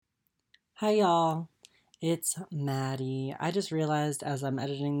Hi, y'all. It's Maddie. I just realized as I'm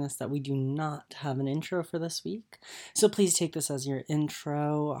editing this that we do not have an intro for this week. So please take this as your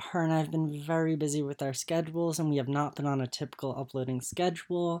intro. Her and I have been very busy with our schedules and we have not been on a typical uploading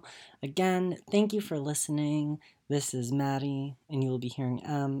schedule. Again, thank you for listening. This is Maddie, and you will be hearing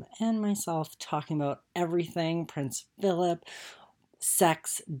Em and myself talking about everything Prince Philip,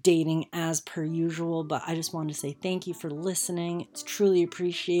 sex, dating as per usual, but I just wanted to say thank you for listening. It's truly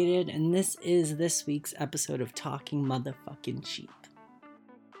appreciated, and this is this week's episode of Talking Motherfucking Cheap.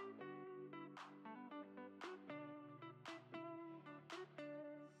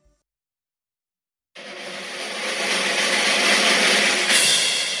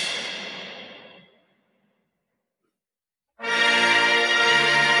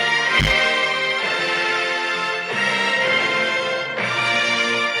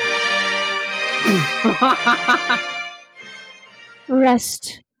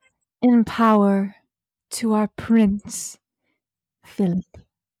 Rest in power to our Prince Philip.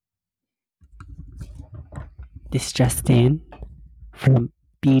 This is Justine from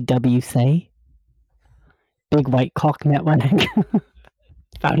BWC, Big White Cock Network,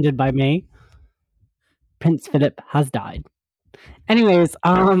 founded by me. Prince Philip has died. Anyways,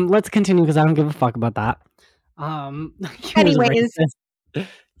 let's continue because I don't give a fuck about that. He was racist.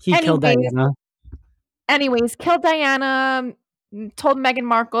 He killed Diana. Killed Diana, told Meghan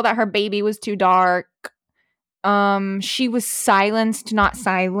Markle that her baby was too dark. She was silenced, not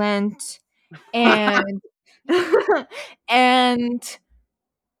silent. And and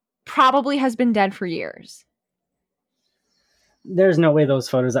probably has been dead for years. There's no way those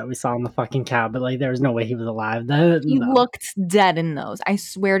photos that we saw in the fucking cab, but like, there's no way he was alive. He No. looked dead in those. I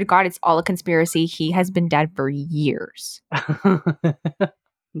swear to God, it's all a conspiracy. He has been dead for years.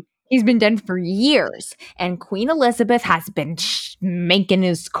 He's been dead for years. And Queen Elizabeth has been making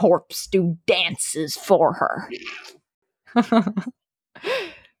his corpse do dances for her.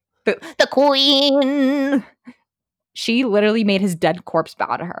 the Queen. She literally made his dead corpse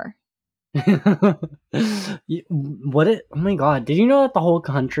bow to her. Oh my God, did you know that the whole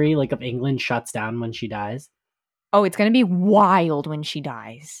country of England shuts down when she dies? Oh, it's gonna be wild when she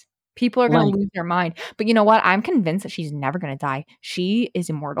dies. People are gonna lose their mind. But you know what? I'm convinced that she's never gonna die. She is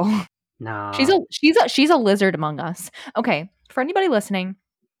immortal. No. She's a lizard among us. Okay, for anybody listening,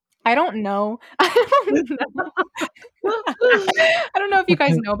 I don't know. I don't know if you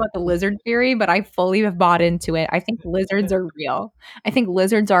guys know about the lizard theory, but I fully have bought into it. I think lizards are real. I think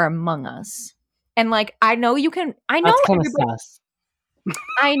lizards are among us. And I know That's kind of sus.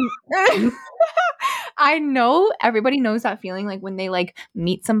 I know everybody knows that feeling when they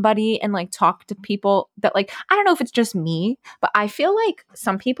meet somebody and talk to people that I don't know if it's just me, but I feel like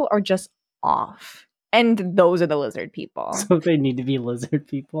some people are just off. And those are the lizard people. So they need to be lizard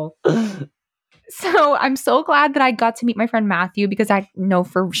people. So I'm so glad that I got to meet my friend Matthew because I know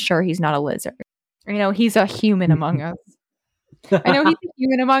for sure he's not a lizard. He's a human among us. I know he's a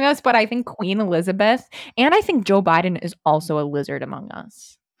human among us, but I think Queen Elizabeth and I think Joe Biden is also a lizard among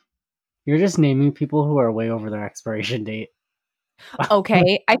us. You're just naming people who are way over their expiration date.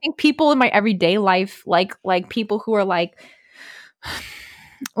 Okay, I think people in my everyday life, like people who are like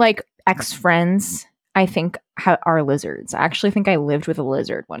ex-friends, I think are lizards. I actually think I lived with a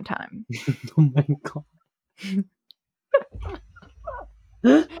lizard one time. Oh my God.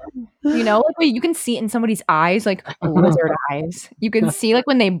 You can see it in somebody's eyes, lizard eyes. You can see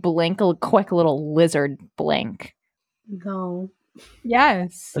when they blink, a quick little lizard blink. No.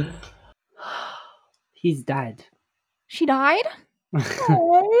 Yes. He's dead. She died?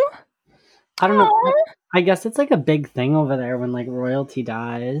 Oh. I don't know. I guess it's a big thing over there when royalty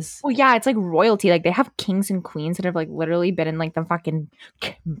dies. Well, yeah, it's royalty. They have kings and queens that have literally been in the fucking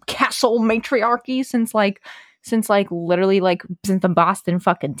castle matriarchy since literally since the Boston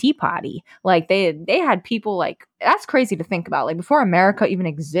fucking Tea Party. They had people that's crazy to think about. Before America even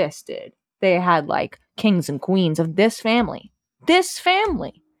existed, they had kings and queens of this family. This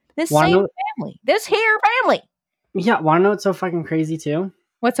family. This same family. This here family. Yeah, wanna know what's so fucking crazy too?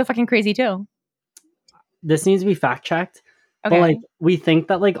 What's so fucking crazy too? This needs to be fact checked. Okay. But we think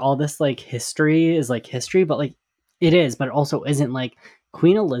that all this history is history, but it is, but it also isn't.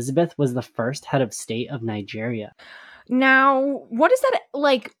 Queen Elizabeth was the first head of state of Nigeria. Now, what does that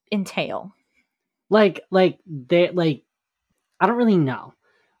entail? They I don't really know.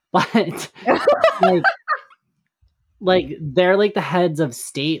 But they're the heads of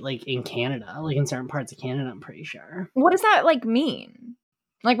state in Canada, in certain parts of Canada, I'm pretty sure. What does that mean?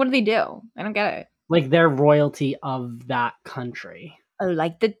 What do they do? I don't get it. They're royalty of that country. Oh,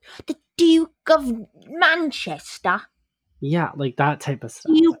 the Duke of Manchester. Yeah, like that type of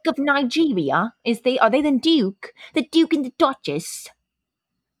stuff. Duke of Nigeria? Are they the Duke? The Duke and the Duchess?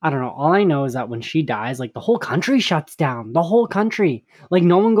 I don't know. All I know is that when she dies, like the whole country shuts down. The whole country. Like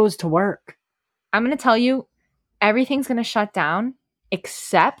no one goes to work. I'm gonna tell you, everything's gonna shut down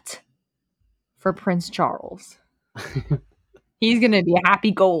except for Prince Charles. He's gonna be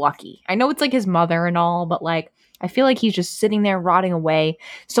happy-go-lucky. I know it's like his mother and all, but like I feel like he's just sitting there rotting away,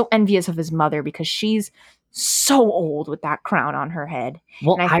 so envious of his mother because she's so old with that crown on her head.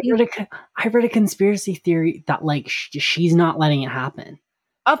 Well, And I think, I read a conspiracy theory that like she's not letting it happen.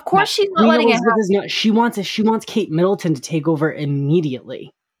 of That course, she's not Queen letting it Elizabeth happen. is not. She wants Kate Middleton to take over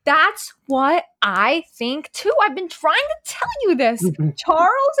immediately. That's what I think too. I've been trying to tell you this.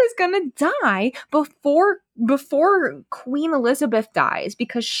 Charles is gonna die before Queen Elizabeth dies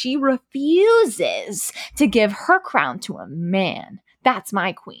because she refuses to give her crown to a man. That's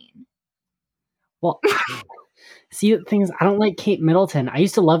my queen. Well, see, the thing is, I don't like Kate Middleton. I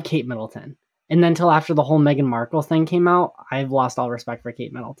used to love Kate Middleton. And then until after the whole Meghan Markle thing came out, I've lost all respect for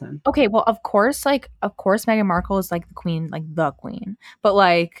Kate Middleton. Okay, well, of course, Meghan Markle is like the queen, like the queen. But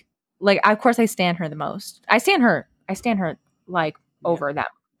like of course I stand her the most. I stand her like over them.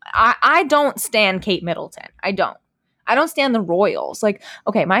 I don't stand Kate Middleton. I don't stand the royals. Like,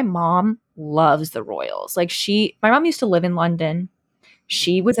 okay, my mom loves the royals. Like my mom used to live in London.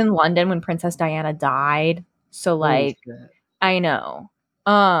 She was in London when Princess Diana died. So like I know.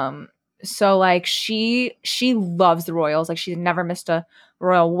 So like she loves the royals. Like she's never missed a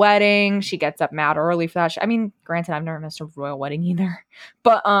royal wedding. She gets up mad early for that. I mean, granted, I've never missed a royal wedding either.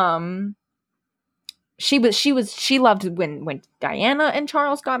 But she loved when Diana and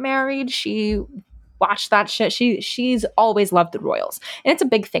Charles got married. She watched that shit. She's always loved the royals. And it's a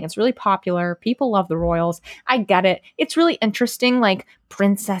big thing. It's really popular. People love the royals. I get it. It's really interesting, like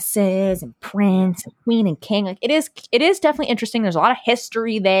princesses and prince and queen and king. Like it is definitely interesting. There's a lot of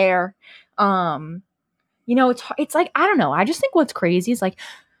history there. It's like, I don't know. I just think what's crazy is like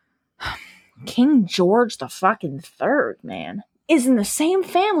King George the fucking third, man, is in the same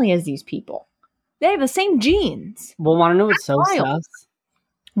family as these people. They have the same genes. Well, want to know what's so sus?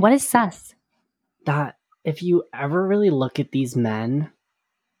 What is sus? That if you ever really look at these men,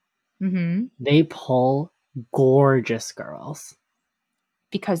 they pull gorgeous girls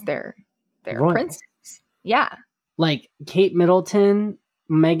because they're royals. princes. Yeah, like Kate Middleton,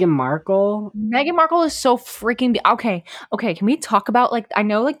 Meghan Markle. Meghan Markle is so freaking okay. Can we talk about, like, I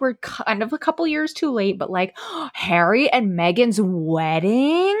know like we're kind of a couple years too late, but like Harry and Meghan's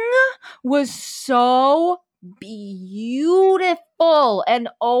wedding was so beautiful, and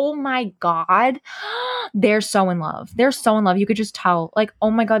oh my god, they're so in love. You could just tell, like,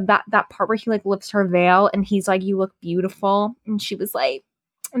 oh my god, that part where he like lifts her veil and he's like, you look beautiful, and she was like,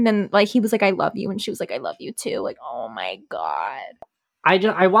 and then like he was like, I love you, and she was like, I love you too. Like, oh my god.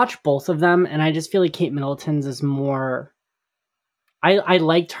 I watched both of them, and I just feel like Kate Middleton's is more. I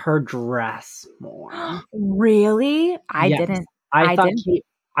liked her dress more. Really? I didn't. I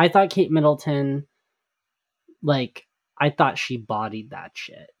thought Kate Middleton, like, I thought she bodied that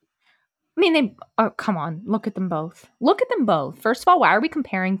shit. I mean, come on, look at them both. First of all, why are we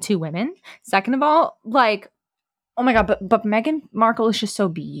comparing two women? Second of all, like, oh my god, but Meghan Markle is just so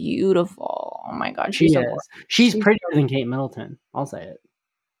beautiful. Oh my god, she's prettier than Kate Middleton. I'll say it.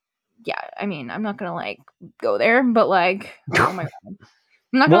 Yeah, I mean, I'm not gonna like go there, but like, oh my god,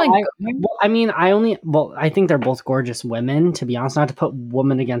 I'm not gonna I think they're both gorgeous women. To be honest, not to put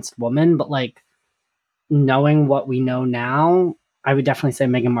woman against woman, but like knowing what we know now, I would definitely say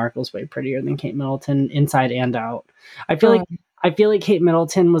Meghan Markle's way prettier than Kate Middleton, inside and out. I feel like Kate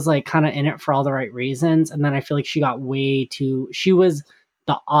Middleton was like kind of in it for all the right reasons, and then I feel like she was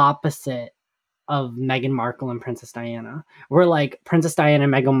the opposite of Meghan Markle and Princess Diana. Where like Princess Diana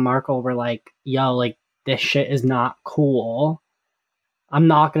and Meghan Markle were like, yo, like this shit is not cool. I'm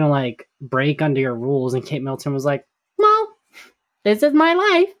not gonna like break under your rules. And Kate Middleton was like, well, this is my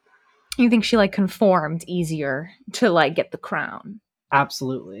life. You think she like conformed easier to like get the crown?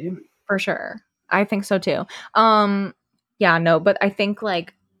 Absolutely. For sure. I think so too. Yeah, no, but I think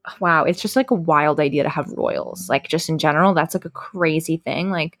like, wow, it's just like a wild idea to have royals. Like just in general, that's like a crazy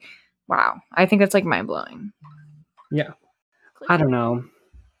thing. Like, wow. I think that's like mind blowing. Yeah. I don't know.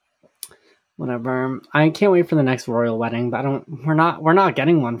 Whatever. I can't wait for the next royal wedding, but we're not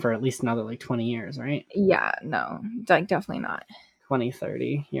getting one for at least another like 20 years, right? Yeah, no. Like definitely not. 20,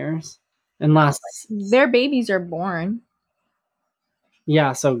 30 years. Unless their babies are born.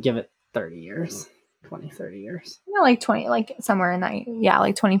 Yeah, so give it 30 years. 20, 30 years. Yeah, like 20, like somewhere in that. Yeah,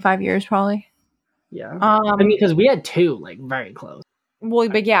 like 25 years probably. Yeah. I mean, because we had two, like, very close. Well,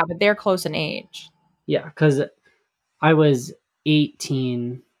 but yeah, but they're close in age. Yeah, because I was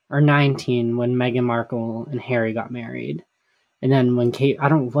 18 or 19 when Meghan Markle and Harry got married. And then when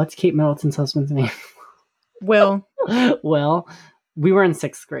what's Kate Middleton's husband's name? Will. Well, we were in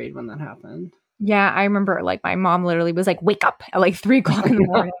 6th grade when that happened. Yeah, I remember like my mom literally was like, wake up at like 3 o'clock in the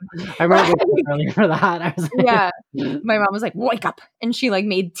morning. I remember earlier for that. I was like, Yeah. My mom was like, wake up. And she like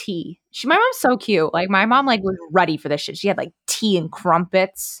made tea. My mom's so cute. Like my mom like was ready for this shit. She had like tea and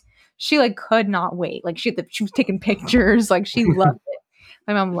crumpets. She like could not wait. Like she was taking pictures. Like she loved it.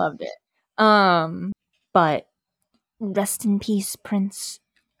 My mom loved it. But rest in peace, Prince.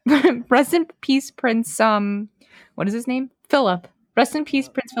 Rest in peace, Prince. What is his name? Philip. Rest in peace,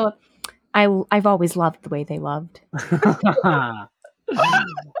 Prince Philip. I've always loved the way they loved.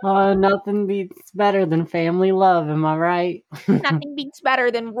 Nothing beats better than family love, am I right? Nothing beats better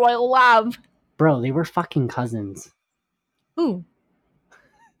than royal love. Bro, they were fucking cousins. Ooh.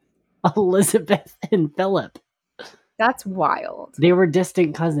 Elizabeth and Philip. That's wild. They were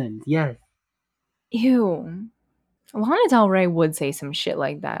distant cousins, yes. Ew. Lana Del Rey would say some shit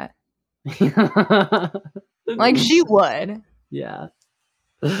like that. Like she would. Yeah.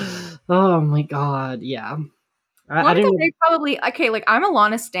 Oh my god, yeah. Lana Del Rey probably, okay, like I'm a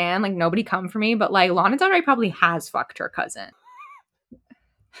Lana stan, like nobody come for me, but like Lana Del Rey probably has fucked her cousin.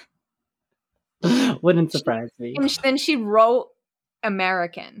 Wouldn't surprise me. And then she wrote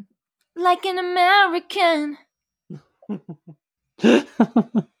American. Like an American. And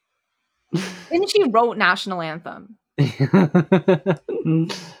she wrote National Anthem.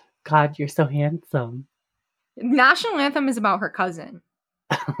 God, you're so handsome. National Anthem is about her cousin.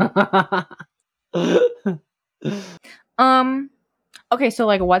 Okay, so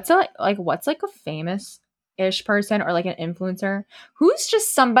like what's a famous-ish person or like an influencer who's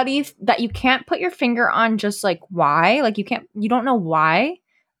just somebody that you can't put your finger on just like why? Like you don't know why,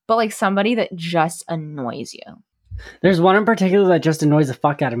 but like somebody that just annoys you. There's one in particular that just annoys the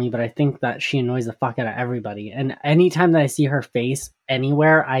fuck out of me, but I think that she annoys the fuck out of everybody. And anytime that I see her face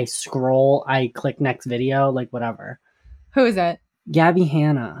anywhere, I scroll, I click next video, like whatever. Who is it? Gabby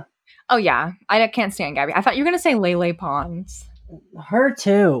Hanna. Oh yeah, I can't stand Gabby. I thought you were gonna say Lele Pons. Her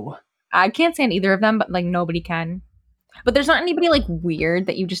too. I can't stand either of them, but like nobody can. But there's not anybody like weird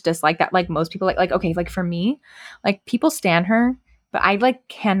that you just dislike that like most people like okay, like for me, like people stand her, but I like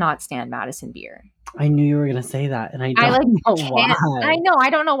cannot stand Madison Beer. I knew you were gonna say that, and I don't know why. I know, I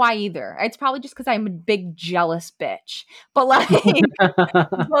don't know why either. It's probably just because I'm a big jealous bitch. But like,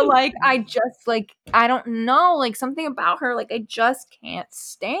 I just like I don't know, like something about her, like I just can't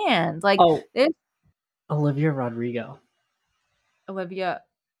stand. Like Olivia Rodrigo. Olivia.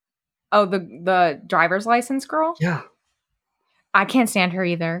 Oh, the driver's license girl? Yeah. I can't stand her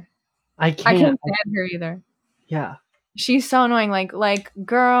either. I can't stand her either. Yeah. She's so annoying. Like,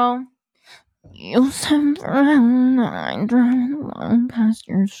 girl, you said I'm driving along past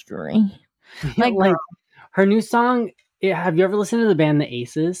your street. Like her new song. Have you ever listened to the band The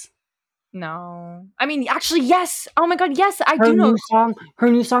Aces? No. I mean, actually, yes. Oh my god, yes, I do know. Her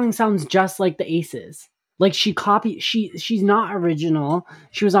new song sounds just like The Aces. Like she's not original.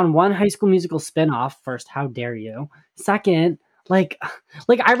 She was on one High School Musical spinoff. First, how dare you? Second, like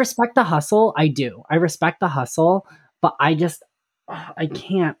I respect the hustle. I do. I respect the hustle, but I can't.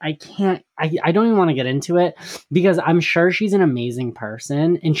 I don't even want to get into it because I'm sure she's an amazing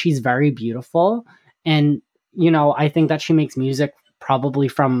person and she's very beautiful. And, I think that she makes music probably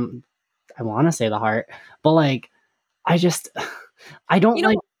from, I want to say the heart, but like, I just don't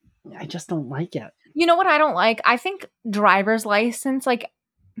like it. You know what I don't like? I think driver's license, like,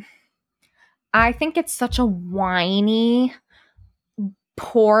 I think it's such a whiny,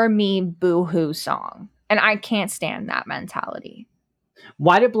 poor me, boo-hoo song. And I can't stand that mentality.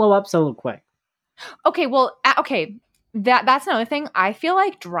 Why did it blow up so quick? Okay, well, that's another thing. I feel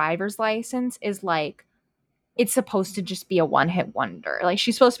like driver's license is like, it's supposed to just be a one-hit wonder. Like,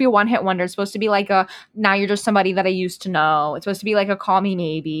 she's supposed to be a one-hit wonder. It's supposed to be like now you're just somebody that I used to know. It's supposed to be like a call me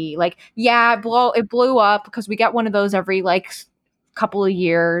maybe. Like, yeah, it blew up because we get one of those every like couple of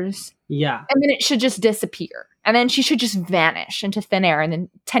years. Yeah. And then it should just disappear. And then she should just vanish into thin air. And then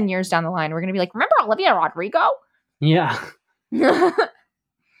 10 years down the line, we're going to be like, remember Olivia Rodrigo? Yeah.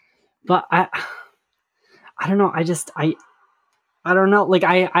 But I don't know. I don't know. Like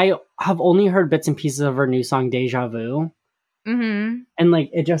I have only heard bits and pieces of her new song Deja Vu. Mm-hmm. And like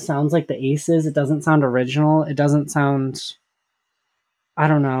it just sounds like the Aces. It doesn't sound original. It doesn't sound, I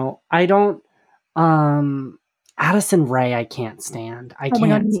don't know. I don't Addison Rae I can't stand. I can't. My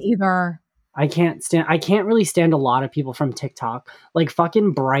God, me either. I can't really stand a lot of people from TikTok. Like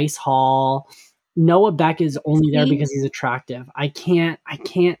fucking Bryce Hall Noah Beck is only there See? because he's attractive. I can't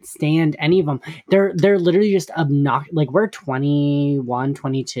stand any of them. They're literally just obnoxious. Like, we're 21,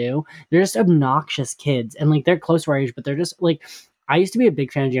 22. They're just obnoxious kids, and like they're close to our age, but they're just like, I used to be a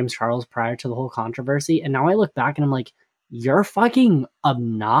big fan of James Charles prior to the whole controversy, and now I look back and I'm like, you're fucking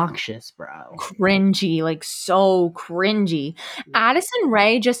obnoxious, bro. Cringy, like so cringy. Addison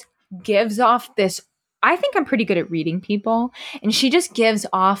Rae just gives off this. I think I'm pretty good at reading people, and she just gives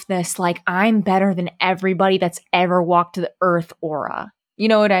off this like I'm better than everybody that's ever walked the earth aura. You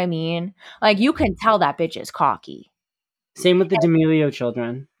know what I mean? Like you can tell that bitch is cocky. Same with the D'Amelio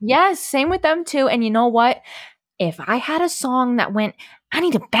children. Yes, same with them too. And you know what? If I had a song that went, I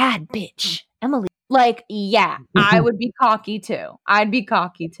need a bad bitch, Emily. Like, yeah, I would be cocky too. I'd be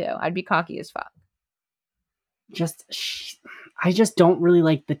cocky too. I'd be cocky as fuck. I just don't really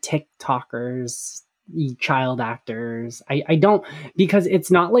like the TikTokers, the child actors. I don't, because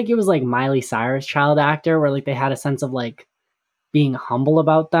it's not like it was like Miley Cyrus child actor where like they had a sense of like being humble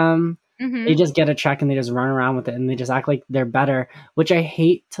about them. Mm-hmm. They just get a check and they just run around with it and they just act like they're better, which I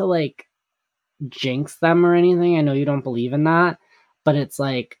hate to like jinx them or anything. I know you don't believe in that, but it's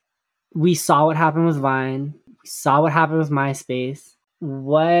like we saw what happened with Vine. We saw what happened with MySpace.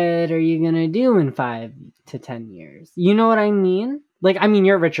 What are you gonna do in 5 to 10 years? You know what I mean? Like, I mean,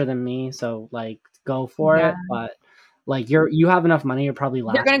 you're richer than me, so like, go for it. But like, you have enough money, you're probably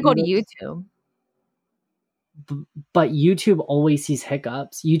They're gonna go to YouTube. But YouTube always sees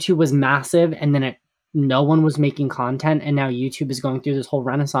hiccups. YouTube was massive, and then no one was making content, and now YouTube is going through this whole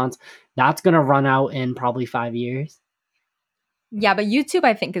renaissance. That's gonna run out in probably 5 years. Yeah, but YouTube,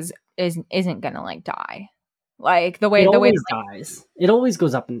 I think, isn't gonna like die. Like the way It the way always dies. It always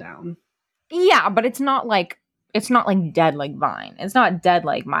goes up and down. Yeah, but it's not like dead like Vine. It's not dead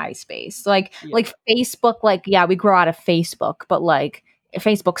like MySpace. Like Facebook, like yeah, we grow out of Facebook, but like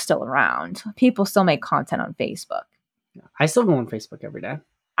Facebook's still around. People still make content on Facebook. I still go on Facebook every day.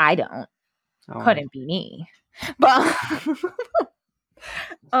 I don't. Oh. Couldn't be me. But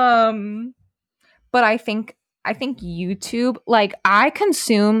but I think YouTube, like I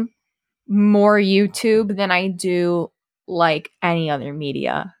consume more YouTube than I do like any other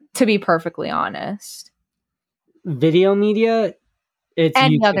media, to be perfectly honest. Video media, it's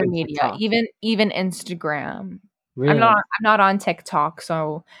any YouTube other and media, TikTok. even Instagram. Really? I'm not on TikTok,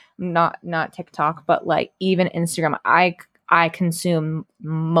 so not TikTok, but like even Instagram, I consume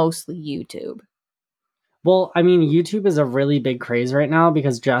mostly YouTube. Well, I mean, YouTube is a really big craze right now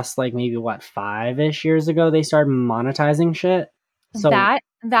because just like maybe 5-ish years ago they started monetizing shit. So that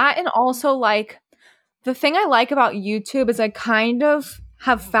and also like the thing I like about YouTube is I kind of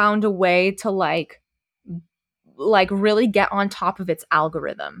have found a way to like really get on top of its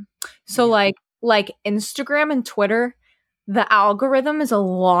algorithm. So like Instagram and Twitter, the algorithm is a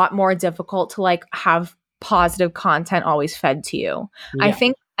lot more difficult to like have positive content always fed to you. Yeah.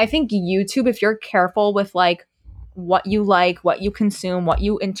 I think YouTube, if you're careful with like, what you consume, what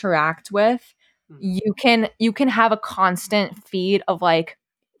you interact with, you can have a constant feed of like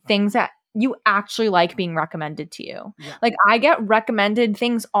things that you actually like being recommended to you. Yeah. Like I get recommended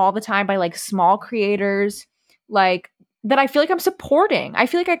things all the time by like small creators, like that I feel like I'm supporting. I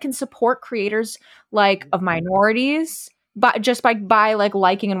feel like I can support creators like of minorities, but just by like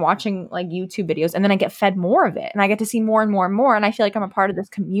liking and watching like YouTube videos, and then I get fed more of it and I get to see more and more and more, and I feel like I'm a part of this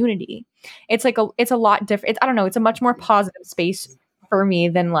community. It's like it's a lot different. I don't know, it's a much more positive space for me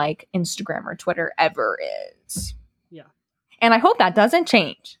than like Instagram or Twitter ever is. Yeah. And I hope that doesn't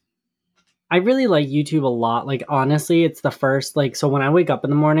change. I really like YouTube a lot. Like honestly, it's the first like, so when I wake up in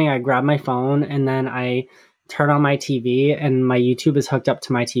the morning, I grab my phone and then I turn on my TV and my YouTube is hooked up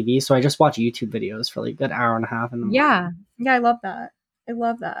to my TV. So I just watch YouTube videos for like a good hour and a half in the morning. Yeah, I love that.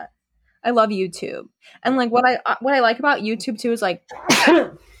 I love YouTube. And like what I like about YouTube too is like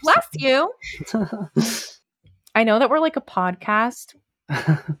bless you. I know that we're like a podcast,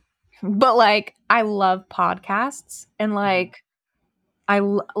 but like I love podcasts, and like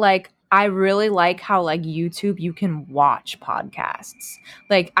I really like how like YouTube you can watch podcasts.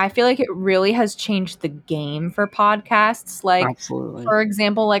 Like I feel like it really has changed the game for podcasts. Like Absolutely. For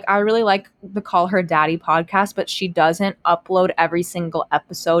example, like I really like the Call Her Daddy podcast, but she doesn't upload every single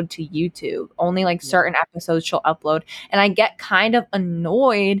episode to YouTube. Only like certain episodes she'll upload. And I get kind of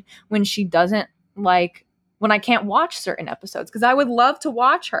annoyed when she doesn't like when I can't watch certain episodes, because I would love to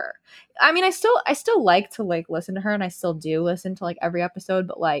watch her. I mean, I still like to like listen to her, and I still do listen to like every episode,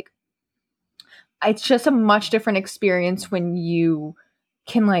 but like it's just a much different experience when you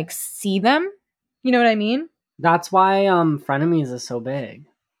can like see them. You know what I mean? That's why Frenemies is so big.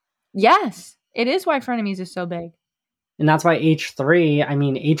 Yes, it is why Frenemies is so big. And that's why H3, I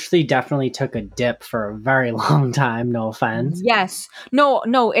mean, H3 definitely took a dip for a very long time, no offense. Yes. No,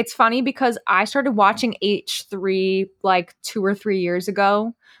 it's funny because I started watching H3 like 2 or 3 years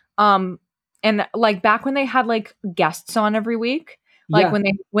ago. And like back when they had like guests on every week, like Yeah.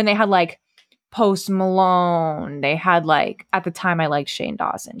 when they had like Post Malone, they had like at the time I liked Shane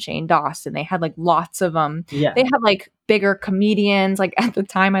Dawson. They had like lots of Yeah. they had like bigger comedians. Like at the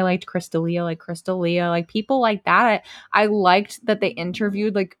time I liked Crystalia, like people like that. I liked that they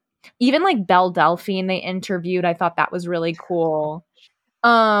interviewed like even like Belle Delphine they interviewed. I thought that was really cool.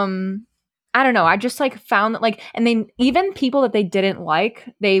 I don't know. I just like found that like, and then even people that they didn't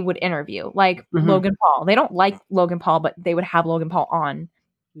like, they would interview like Logan Paul. They don't like Logan Paul, but they would have Logan Paul on,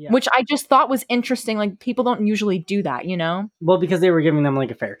 which I just thought was interesting. Like people don't usually do that, you know? Well, because they were giving them like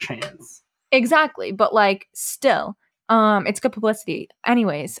a fair chance. Exactly. But like still, it's good publicity.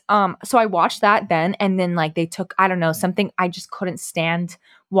 Anyways, so I watched that then, and then like they took, I don't know, something I just couldn't stand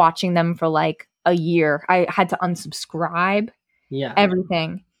watching them for like a year. I had to unsubscribe. Yeah.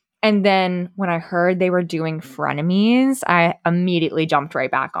 Everything. And then when I heard they were doing Frenemies, I immediately jumped right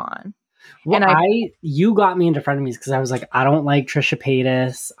back on. Well, And you got me into Frenemies because I was like, I don't like Trisha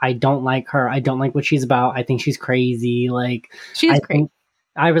Paytas. I don't like her. I don't like what she's about. I think she's crazy. Like, she's crazy.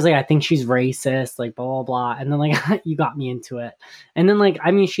 I was like, I think she's racist, like blah, blah, blah. And then like, you got me into it. And then like,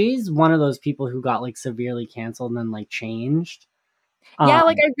 I mean, she's one of those people who got like severely canceled and then like changed. Yeah,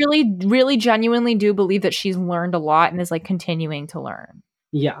 like I really, really genuinely do believe that she's learned a lot and is like continuing to learn.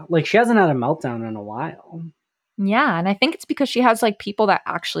 Yeah, like she hasn't had a meltdown in a while. Yeah, and I think it's because she has like people that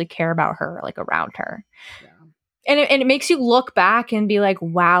actually care about her, like around her. Yeah. And it makes you look back and be like,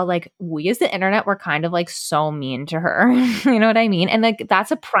 wow, like we as the internet were kind of like so mean to her. You know what I mean? And like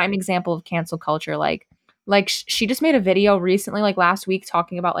that's a prime example of cancel culture. Like she just made a video recently, like last week,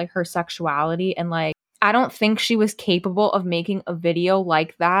 talking about like her sexuality, and like I don't think she was capable of making a video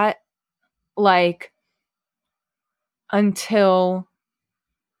like that, like until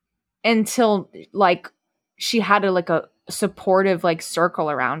like she had a supportive like circle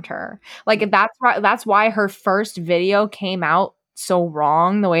around her. Like that's why her first video came out so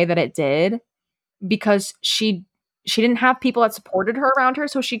wrong the way that it did, because she didn't have people that supported her around her,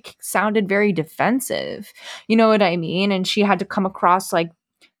 so she sounded very defensive. You know what I mean? And she had to come across like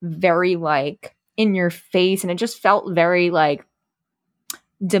very like in your face, and it just felt very like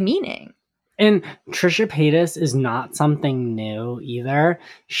demeaning. And Trisha Paytas is not something new either.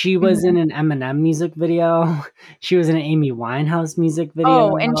 She was in an Eminem music video. She was in an Amy Winehouse music video.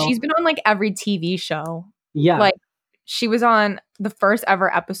 Oh, and she's been on like every TV show. Yeah. Like she was on the first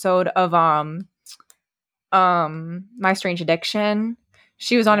ever episode of My Strange Addiction.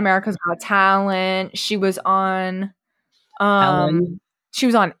 She was on America's Got Talent. She was on Ellen. She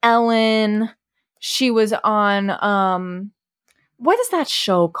was on Ellen. She was on what is that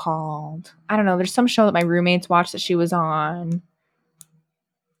show called? I don't know. There's some show that my roommates watched that she was on.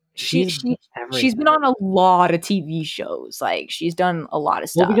 She's been on a lot of TV shows. Like she's done a lot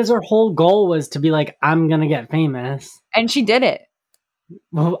of stuff. Well, because her whole goal was to be like, I'm gonna get famous, and she did it.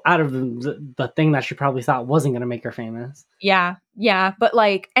 Well, out of the thing that she probably thought wasn't gonna make her famous. Yeah, but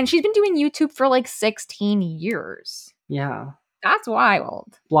like, and she's been doing YouTube for like 16 years. Yeah, that's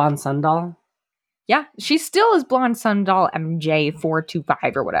wild. Blonde Sundoll. Yeah, she still is Blonde Sundoll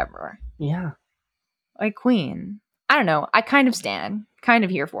MJ425 or whatever. Yeah. Like queen. I don't know. I kind of stand. Kind of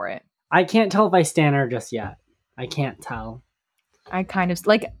here for it. I can't tell if I stan her just yet. I can't tell. I kind of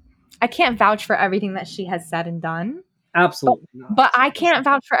like, I can't vouch for everything that she has said and done. Absolutely not. But I can't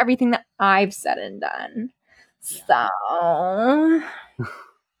vouch for everything that I've said and done. Yeah.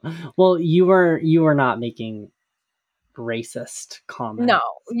 So. Well, you were not making racist comments. No,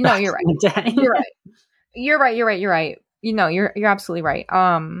 you're right. You're right. You know, you're absolutely right.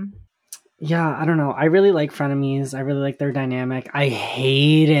 Yeah, I don't know. I really like Frenemies. I really like their dynamic. I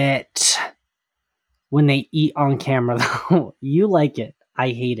hate it when they eat on camera though. You like it. I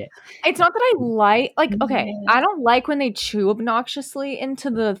hate it. It's not that I like okay, I don't like when they chew obnoxiously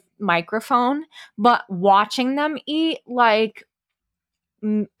into the microphone, but watching them eat, like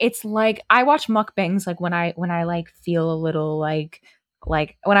it's like I watch mukbangs like when I like feel a little like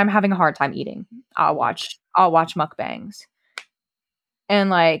when I'm having a hard time eating, I'll watch mukbangs. And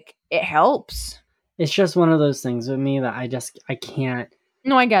like it helps. It's just one of those things with me that I can't.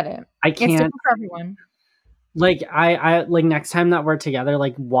 No, I get it. I can't. It's different for everyone. Like I like next time that we're together,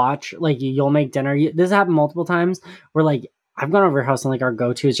 like watch, like you'll make dinner. This happened multiple times where like I've gone over your house and like our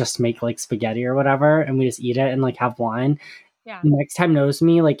go-to is just to make like spaghetti or whatever, and we just eat it and like have wine. Yeah. Next time notice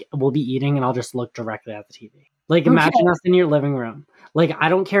me, like we'll be eating and I'll just look directly at the TV. Like imagine us in your living room. Like, I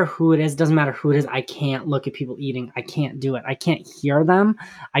don't care who it is, doesn't matter who it is. I can't look at people eating. I can't do it. I can't hear them.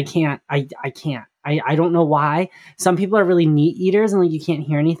 I can't. I can't. I don't know why. Some people are really neat eaters and like you can't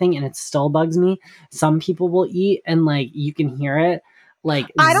hear anything and it still bugs me. Some people will eat and like you can hear it. Like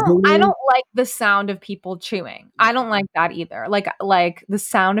I zinging. don't like the sound of people chewing. I don't like that either. Like the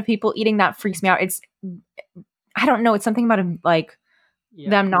sound of people eating, that freaks me out. I don't know. It's something about like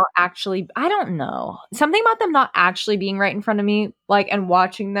them not actually, I don't know. Something about them not actually being right in front of me, like, and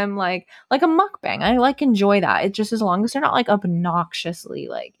watching them like a mukbang. I like enjoy that. It's just as long as they're not like obnoxiously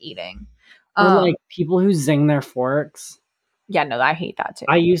like eating. Or like people who zing their forks. Yeah, no, I hate that too.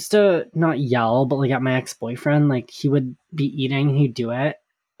 I used to not yell, but like at my ex-boyfriend, like he would be eating and he'd do it.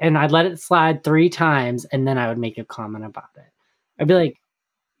 And I'd let it slide 3 times and then I would make a comment about it. I'd be like,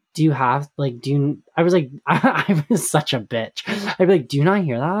 do you have like I was like I was such a bitch. I'd be like, do you not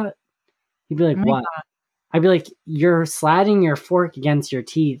hear that? He'd be like, Oh my what? God. I'd be like, you're sliding your fork against your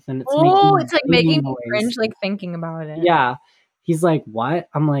teeth and it's It's like making me noise. cringe like thinking about it. Yeah. He's like, what?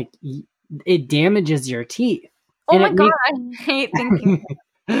 I'm like, it damages your teeth. Oh And my it God, I hate thinking.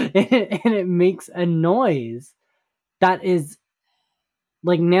 and it makes a noise that is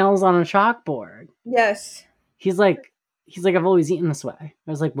like nails on a chalkboard. Yes. He's like, I've always eaten this way.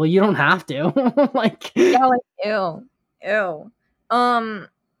 I was like, well, you don't have to. Like, Yeah, like ew.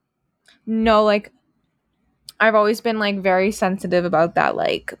 No, like I've always been like very sensitive about that.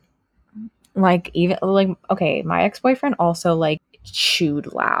 Like even like okay, my ex-boyfriend also like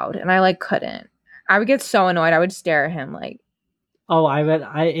chewed loud, and I like couldn't. I would get so annoyed. I would stare at him like. oh,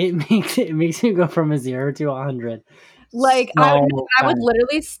 it makes you go from a 0 to 100. Like So I would fast.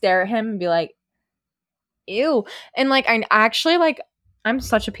 literally stare at him and be like, ew. And like I actually like I'm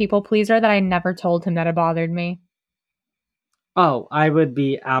such a people pleaser that I never told him that it bothered me. Oh, I would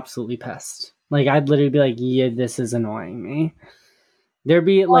be absolutely pissed. Like I'd literally be like, yeah, this is annoying me. There'd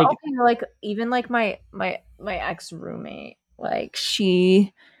be Well, like, okay, like even like my ex roommate, like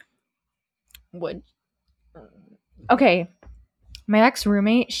she would. Okay, my ex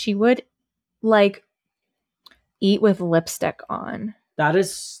roommate, she would like eat with lipstick on. that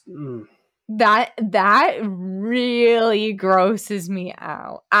is That really grosses me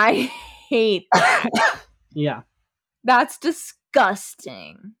out. I hate that. yeah. That's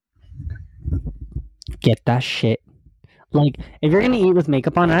disgusting. Get that shit. Like, if you're gonna eat with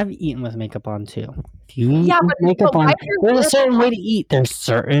makeup on, I've eaten with makeup on too. If you eat with makeup on, there's a certain way to eat. There's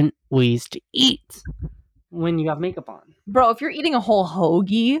certain ways to eat when you have makeup on. Bro, if you're eating a whole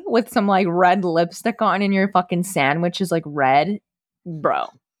hoagie with some like red lipstick on and your fucking sandwich is like red, bro.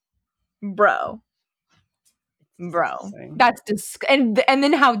 That's and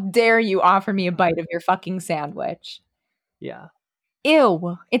then how dare you offer me a bite of your fucking sandwich? Yeah.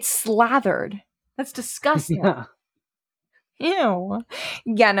 Ew, it's slathered. That's disgusting. Yeah. Ew.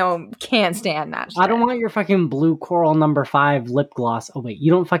 Yeah, no, can't stand that shit. I don't want your fucking blue coral number 5 lip gloss. Oh wait,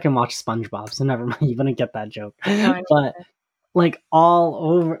 you don't fucking watch SpongeBob, so never mind. You wouldn't get that joke. No, but like all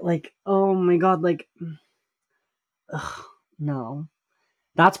over, like, oh my god, like, ugh, no.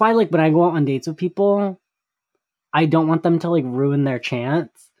 That's why, like, when I go out on dates with people, I don't want them to like ruin their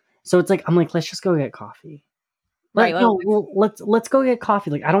chance. So it's like I'm like, let's just go get coffee. Like, right, no, let's go get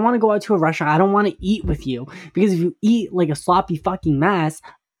coffee. Like, I don't want to go out to a restaurant. I don't want to eat with you because if you eat like a sloppy fucking mess,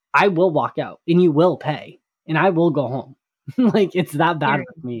 I will walk out and you will pay and I will go home. Like, it's that bad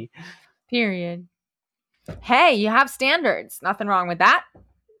with me. Period. Hey, you have standards. Nothing wrong with that.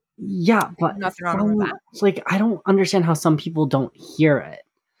 Yeah, but nothing wrong with that. Like, I don't understand how some people don't hear it.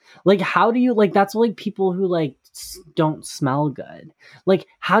 Like, how do you like? That's like people who like don't smell good. Like,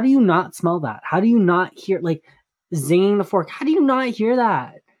 how do you not smell that? How do you not hear like zinging the fork? How do you not hear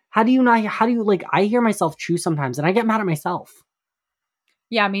that? How do you not? How do you like? I hear myself chew sometimes, and I get mad at myself.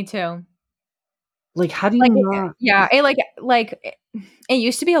 Yeah, me too. Like, how do you not? Yeah, it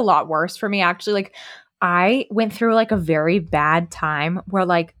used to be a lot worse for me actually. Like, I went through like a very bad time where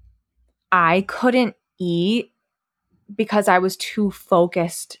like I couldn't eat because I was too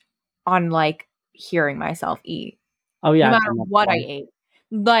focused on like hearing myself eat. Oh yeah, no matter what I ate.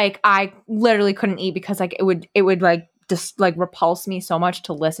 Like I literally couldn't eat because like it would like just like repulse me so much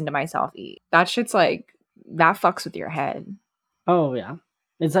to listen to myself eat. That shit's like that fucks with your head. Oh yeah,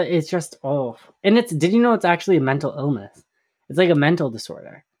 it's just and did you know it's actually a mental illness? It's like a mental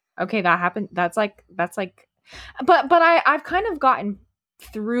disorder. Okay, that happened. That's like but I've kind of gotten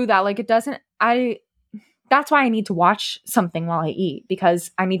through that. Like it doesn't that's why I need to watch something while I eat because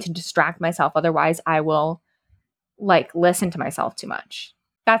I need to distract myself. Otherwise, I will like listen to myself too much.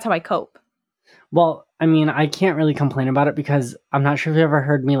 That's how I cope. Well, I mean, I can't really complain about it because I'm not sure if you ever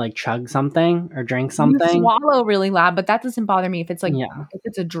heard me like chug something or drink You something. swallow really loud, but that doesn't bother me if it's like Yeah. if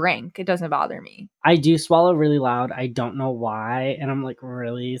it's a drink. It doesn't bother me. I do swallow really loud. I don't know why, and I'm like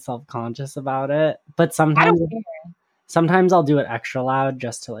really self-conscious about it. But I sometimes don't care. sometimes I'll do it extra loud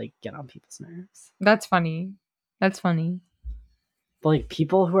just to like get on people's nerves. That's funny. That's funny. But like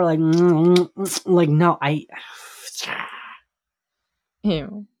people who are like like no,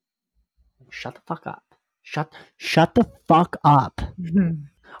 Ew. shut the fuck up. Shut the fuck up.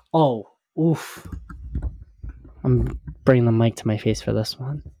 Oh, oof. I'm bringing the mic to my face for this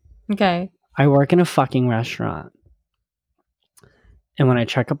one. Okay. I work in a fucking restaurant. And when I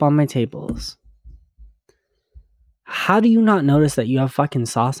check up on my tables, how do you not notice that you have fucking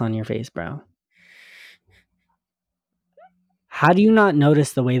sauce on your face, bro? How do you not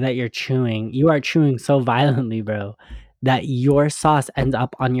notice the way that you're chewing? You are chewing so violently, bro, that your sauce ends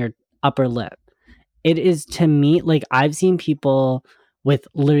up on your upper lip. It is, to me, like I've seen people with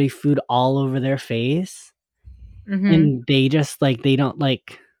literally food all over their face, and they just like, they don't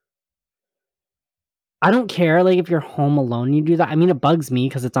like, I don't care like if you're home alone you do that. I mean, it bugs me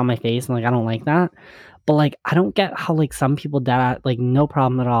because it's on my face and like I don't like that. But like I don't get how like some people that like no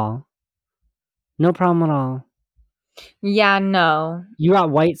problem at all. No problem at all. Yeah, no. You got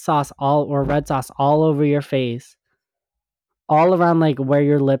white sauce or red sauce all over your face, all around like where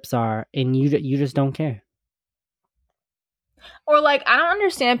your lips are, and you just don't care. Or like I don't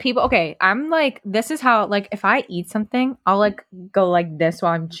understand people. Okay, I'm like this is how like if I eat something, I'll like go like this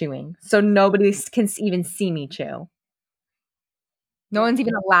while I'm chewing, so nobody can even see me chew. No one's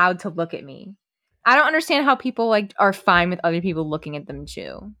even allowed to look at me. I don't understand how people like are fine with other people looking at them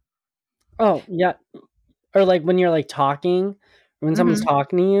chew. Oh yeah, or like when you're like talking, or when someone's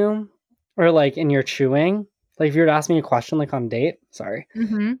talking to you, or like and you're chewing. Like if you were to ask me a question like on a date, sorry,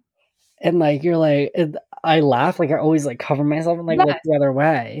 and like you're like, I laugh like I always like cover myself and like look the other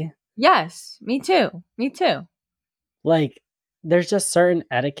way. Yes, me too. Me too. Like there's just certain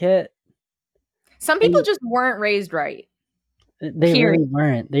etiquette. Some people just weren't raised right. They really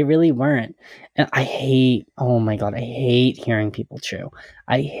weren't. They really weren't. And I hate, oh my God, I hate hearing people chew.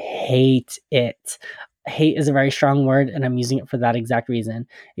 I hate it. Hate is a very strong word, and I'm using it for that exact reason.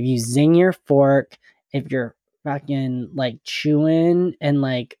 If you zing your fork, if you're fucking like chewing and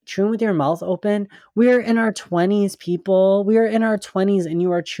like chewing with your mouth open, we're in our 20s, people. We are in our 20s, and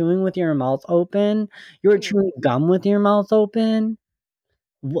you are chewing with your mouth open. You are chewing gum with your mouth open.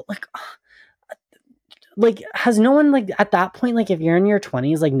 What, like has no one like at that point, like if you're in your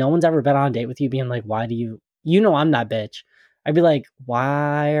 20s, like no one's ever been on a date with you being like, why do you I'm that bitch. I'd be like,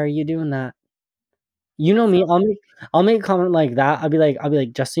 why are you doing that? You know me, I'll make a comment like that. I'll be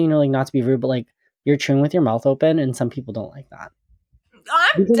like, just so you know, like not to be rude, but like you're chewing with your mouth open, and some people don't like that.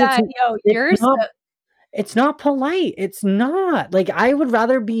 I'm dead, yo. It's not polite. It's not. Like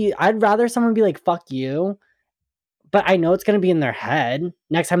I'd rather someone be like, fuck you. But I know it's going to be in their head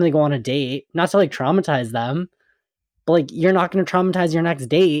next time they go on a date. Not to like traumatize them, but like you're not going to traumatize your next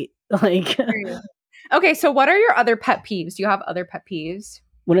date. Like, okay, so what are your other pet peeves? Do you have other pet peeves?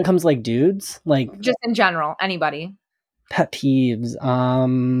 When it comes to like dudes, like just in general, anybody. Pet peeves.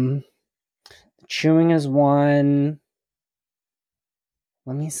 Chewing is one.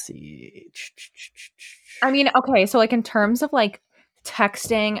 Let me see. I mean, okay, so like in terms of like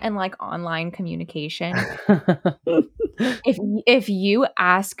texting and like online communication, if you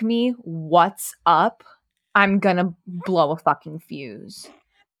ask me what's up, I'm gonna blow a fucking fuse.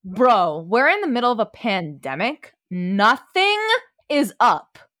 Bro, we're in the middle of a pandemic. Nothing is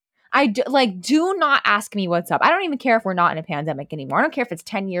up. Do not ask me what's up. I don't even care if we're not in a pandemic anymore. I don't care if it's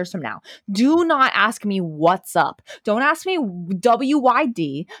 10 years from now. Do not ask me what's up. Don't ask me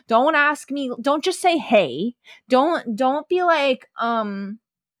WYD. Don't just say hey. Don't be like,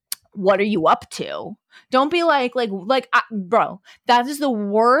 what are you up to? Don't be bro, that is the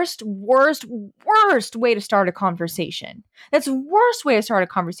worst way to start a conversation. That's the worst way to start a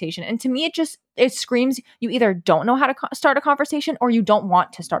conversation. And to me, it screams you either don't know how to start a conversation or you don't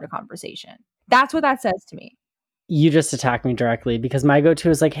want to start a conversation. That's what that says to me. You just attack me directly because my go-to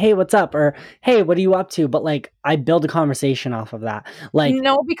is like, hey, what's up? Or hey, what are you up to? But like I build a conversation off of that. Like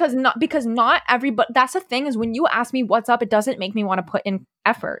no, because not everybody. That's the thing is when you ask me what's up, it doesn't make me want to put in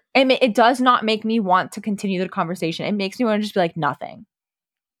effort. It does not make me want to continue the conversation. It makes me want to just be like nothing.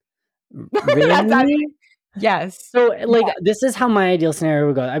 Really? Yes. So like this is how my ideal scenario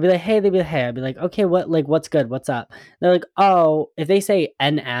would go. I'd be like, hey, they'd be like, hey, I'd be like, okay, what's good? What's up? They're like, oh, if they say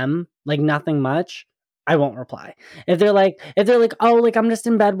NM, like nothing much, I won't reply. If they're like, oh, like I'm just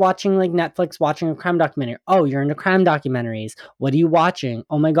in bed watching like Netflix, watching a crime documentary. Oh, you're into crime documentaries. What are you watching?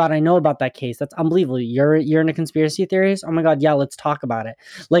 Oh my god, I know about that case. That's unbelievable. You're into conspiracy theories? Oh my god, yeah, let's talk about it.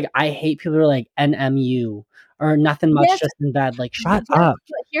 Like I hate people who are like NMU or nothing much, Yes, just in bed. Like but shut up.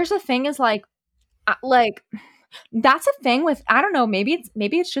 here's the thing: is like that's a thing with I don't know. Maybe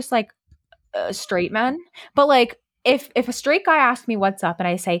it's just like straight men, but like if a straight guy asks me what's up and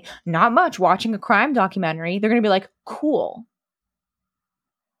I say not much, watching a crime documentary, they're gonna be like, cool.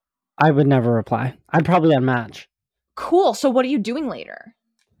 I would never reply. I'd probably unmatch. Cool. So what are you doing later?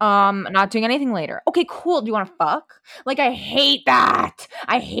 Not doing anything later. Okay, cool. Do you want to fuck? Like, I hate that.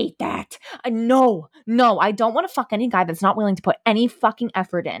 I hate that. No, I don't want to fuck any guy that's not willing to put any fucking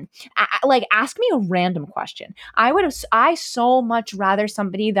effort in. Like, ask me a random question. I so much rather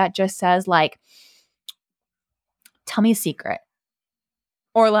somebody that just says like, tell me a secret.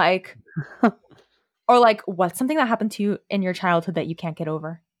 Or like, what's something that happened to you in your childhood that you can't get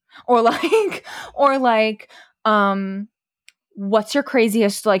over? Or like, or like, what's your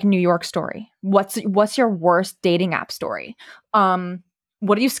craziest like New York story? What's your worst dating app story?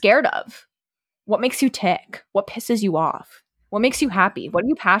 What are you scared of? What makes you tick? What pisses you off? What makes you happy? What are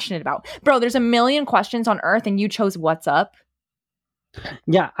you passionate about? Bro, there's a million questions on earth and you chose what's up.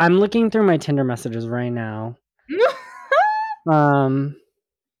 Yeah, I'm looking through my Tinder messages right now.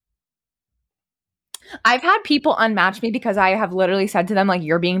 I've had people unmatch me because I have literally said to them like,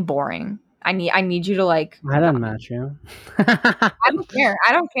 you're being boring. I need you to like I'd unmatch you. I don't care.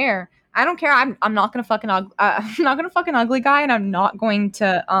 I'm not gonna fucking I'm not gonna fuck an ugly guy, and I'm not going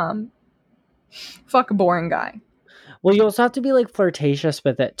to fuck a boring guy. Well, you also have to be like flirtatious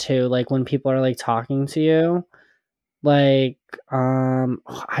with it too. Like when people are like talking to you, like I'm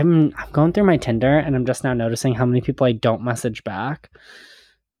going through my Tinder and I'm just now noticing how many people I don't message back.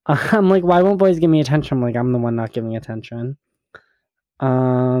 I'm like, why won't boys give me attention? I'm like, I'm the one not giving attention.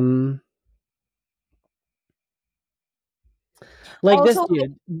 Like Also,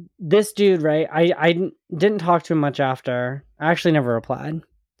 this dude, right? I didn't talk to him much after. I actually never replied.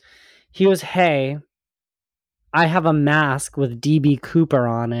 He was, hey, I have a mask with DB Cooper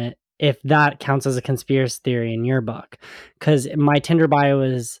on it, if that counts as a conspiracy theory in your book. Because my Tinder bio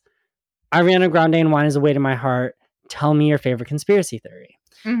is, Ariana Grande and Wine is a Weight in My Heart. Tell me your favorite conspiracy theory.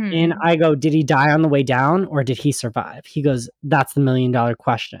 And I go, did he die on the way down or did he survive? He goes, that's the $1 million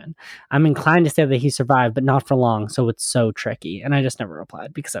question. I'm inclined to say that he survived, but not for long. So it's so tricky. And I just never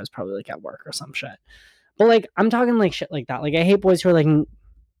replied because I was probably like at work or some shit. But like, I'm talking like shit like that. Like, I hate boys who are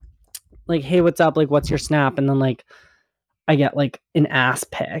like, hey, what's up? Like, what's your snap? And then like, I get like an ass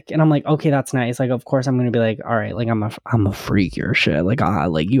pic, and I'm like, okay, that's nice. Like, of course, I'm gonna be like, all right, like I'm a freak or shit. Like,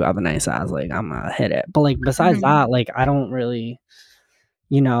 like you have a nice ass. Like, I'm gonna hit it. But like, besides that, like, I don't really,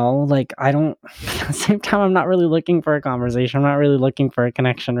 like, I don't. At the same time, I'm not really looking for a conversation. I'm not really looking for a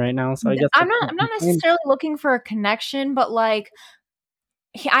connection right now. So I guess I'm not necessarily looking for a connection, but like,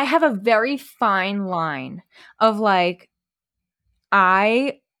 I have a very fine line of like,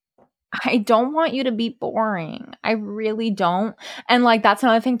 I don't want you to be boring. I really don't. And like that's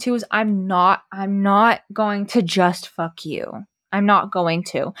another thing too is I'm not going to just fuck you. I'm not going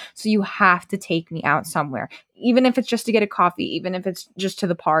to. So you have to take me out somewhere. Even if it's just to get a coffee, even if it's just to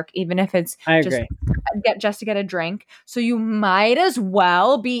the park, even if it's I just agree. just to get a drink. So you might as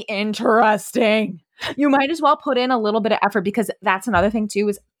well be interesting. You might as well put in a little bit of effort because that's another thing too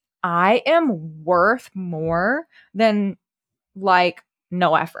is I am worth more than like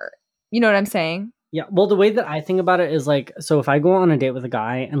no effort. You know what I'm saying? Yeah. Well, the way that I think about it is like, so if I go on a date with a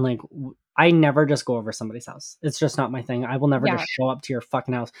guy and like, I never just go over somebody's house. It's just not my thing. I will never Yeah. just show up to your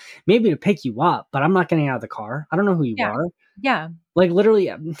fucking house. Maybe to pick you up, but I'm not getting out of the car. I don't know who you Yeah. are. Yeah. Like literally,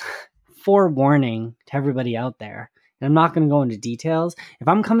 forewarning to everybody out there. And I'm not going to go into details. If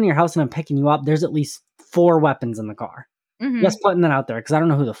I'm coming to your house and I'm picking you up, there's at least 4 weapons in the car. Mhm. Just putting that out there because I don't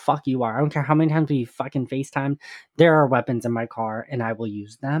know who the fuck you are. I don't care how many times we fucking FaceTime. There are weapons in my car and I will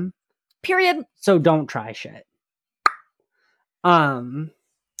use them. Period. So don't try shit.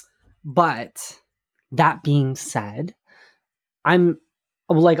 But that being said, I'm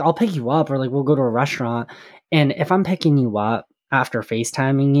like, I'll pick you up or like we'll go to a restaurant. And if I'm picking you up after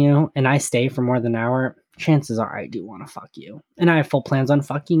FaceTiming you and I stay for more than an hour, chances are I do want to fuck you. And I have full plans on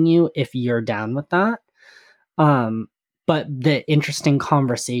fucking you if you're down with that. But the interesting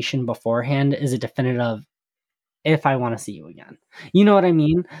conversation beforehand is a definitive if I want to see you again. You know what I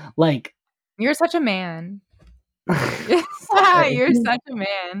mean? Like, You're such a man. You're such a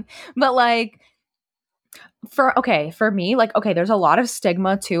man. But like for me, like okay, there's a lot of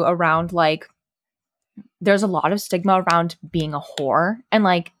stigma too around like there's a lot of stigma around being a whore and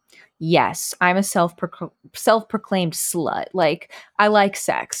like yes, I'm a self-proclaimed slut. Like, I like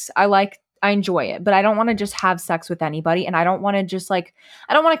sex. I enjoy it, but I don't want to just have sex with anybody, and I don't want to just like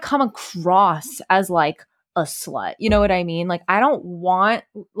I don't want to come across as like a slut. You know what I mean? Like,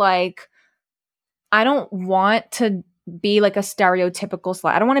 like I don't want to be like a stereotypical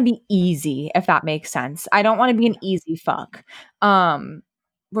slut. I don't want to be easy, if that makes sense. I don't want to be an easy fuck.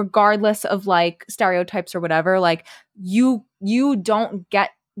 Regardless of like stereotypes or whatever, like you don't get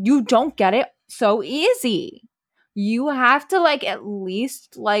it so easy. You have to like at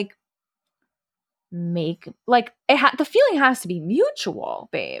least like make like the feeling has to be mutual,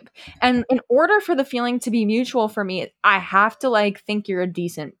 babe. And in order for the feeling to be mutual for me, I have to like think you're a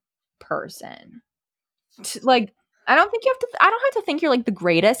decent person. Like, I don't have to think you're like the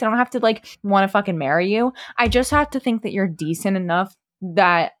greatest. I don't have to like want to fucking marry you. I just have to think that you're decent enough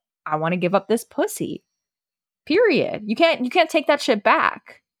that I want to give up this pussy. Period. You can't take that shit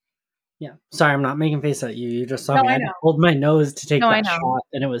back. Yeah. Sorry, I'm not making face at you. You just saw No, me. I I had to know. hold my nose to take No, I that know. shot,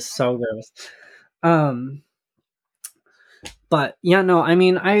 and it was so gross. But yeah, no, I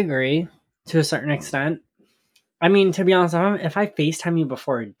mean, I agree to a certain extent. I mean, to be honest, if I FaceTime you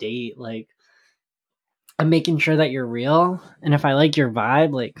before a date, like, I'm making sure that you're real, and if I like your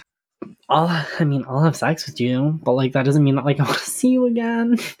vibe, like, I'll have sex with you, but like that doesn't mean that like I want to see you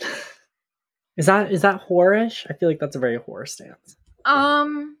again. Is that whorish? I feel like that's a very whore stance.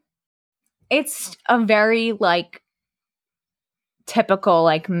 It's a very like typical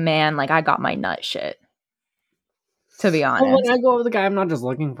like man, like I got my nut shit. To be honest. Well, when I go with a guy, I'm not just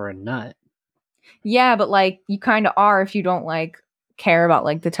looking for a nut. Yeah, but like you kind of are if you don't like care about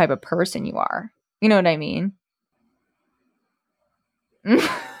like the type of person you are. You know what I mean?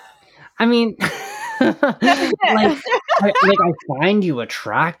 I mean, like I find you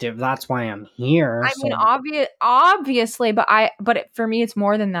attractive. That's why I'm here. I mean, obviously, but for me, it's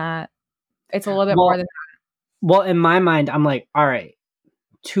more than that. It's a little bit more than that. Well, in my mind, I'm like, all right,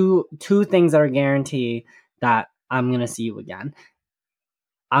 two things that are guarantee that I'm gonna see you again.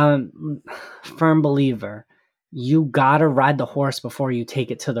 I'm firm believer. You gotta ride the horse before you take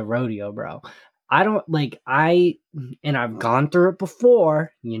it to the rodeo, bro. And I've gone through it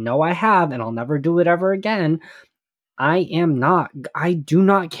before. You know I have, and I'll never do it ever again. I do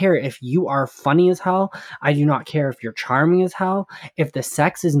not care if you are funny as hell. I do not care if you're charming as hell. If the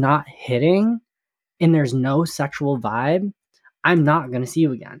sex is not hitting and there's no sexual vibe, I'm not going to see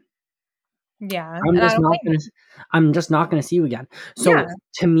you again. Yeah. I'm just not going to see you again. So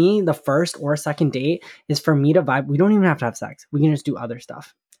to me, the first or second date is for me to vibe. We don't even have to have sex. We can just do other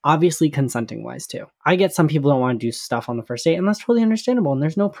stuff. Obviously consenting wise too. I get some people don't want to do stuff on the first date, and that's totally understandable. And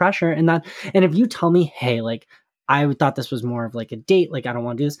there's no pressure in that. And if you tell me, hey, like, I thought this was more of like a date, like I don't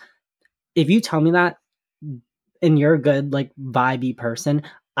want to do this. If you tell me that and you're a good, like, vibey person,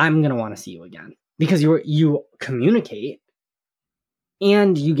 I'm gonna want to see you again. Because you communicate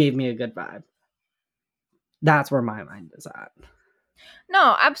and you gave me a good vibe. That's where my mind is at.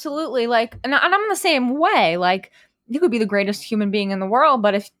 No, absolutely. Like, and I'm the same way. Like, you could be the greatest human being in the world,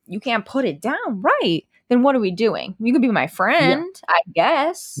 but if you can't put it down right, then what are we doing? You could be my friend, I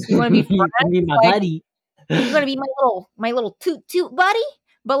guess. You want to be friends? You can be my buddy. You're gonna be my little toot toot buddy.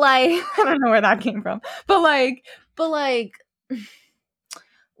 But like, I don't know where that came from. But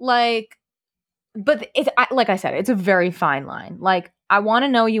it's like I said, it's a very fine line. Like, I want to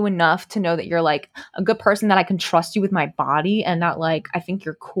know you enough to know that you're like a good person, that I can trust you with my body, and that like I think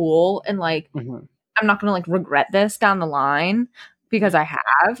you're cool, and like I'm not gonna like regret this down the line, because I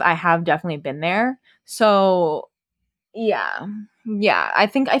have definitely been there. So yeah, I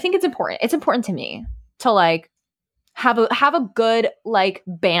think it's important. It's important to me to like have a good like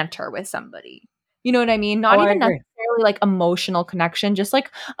banter with somebody. You know what I mean? Not even necessarily like emotional connection, just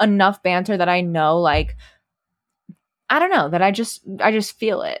like enough banter that I know, like, I don't know, that I just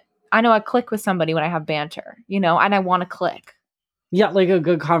feel it. I know I click with somebody when I have banter, you know, and I want to click. Yeah, like a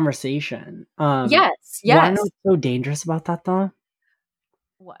good conversation. Yes. You wanna know what's so dangerous about that though?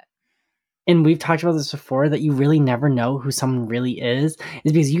 What? And we've talked about this before, that you really never know who someone really is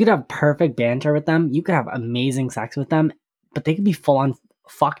because you could have perfect banter with them, you could have amazing sex with them, but they could be full on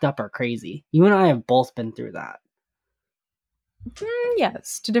fucked up or crazy. You and I have both been through that.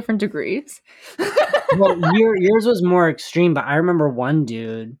 Yes, to different degrees. Well, yours was more extreme, but I remember one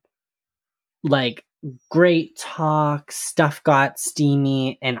dude, like, great talk, stuff got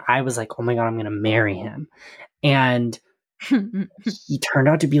steamy, and I was like, oh my god, I'm gonna marry him. And he turned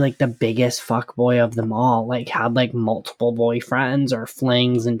out to be like the biggest fuckboy of them all. Like had like multiple boyfriends or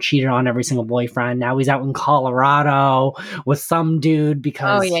flings and cheated on every single boyfriend. Now he's out in Colorado with some dude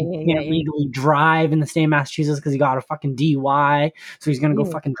because he can't legally drive in the state of Massachusetts because he got a fucking DUI. So he's gonna go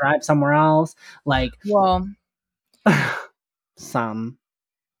fucking drive somewhere else. Like, Well, some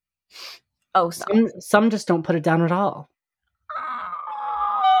just don't put it down at all.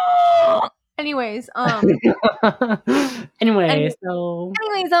 Anyways,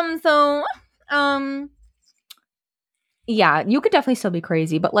 yeah, you could definitely still be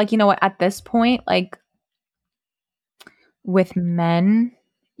crazy, but like, you know what, at this point, like with men,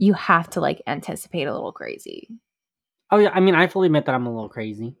 you have to like anticipate a little crazy. Oh yeah, I mean, I fully admit that I'm a little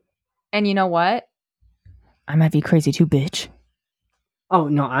crazy. And you know what? I might be crazy too, bitch. Oh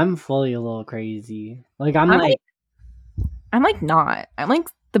no, I'm fully a little crazy. Like I'm like not. I'm like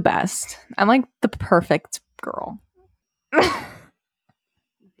the best. I'm like the perfect girl.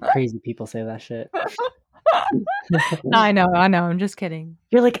 Crazy people say that shit. I know. I'm just kidding.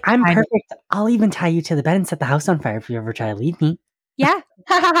 You're like, I'm perfect. I'll even tie you to the bed and set the house on fire if you ever try to leave me. Yeah.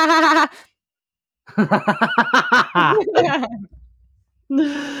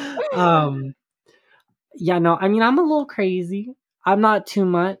 Yeah, no, I mean, I'm a little crazy. I'm not too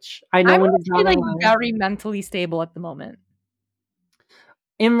much. I know when to draw like very mentally stable at the moment.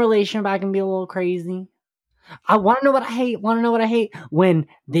 In relationship, I can be a little crazy. I want to know what I hate. When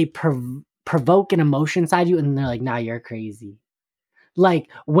they provoke an emotion inside you and they're like, nah, you're crazy. Like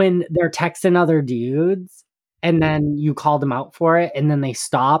when they're texting other dudes and then you call them out for it and then they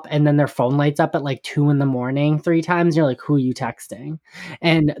stop and then their phone lights up at like 2 a.m. 3 times. You're like, who are you texting?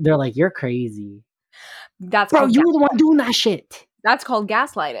 And they're like, you're crazy. That's bro, you were the one doing that shit. That's called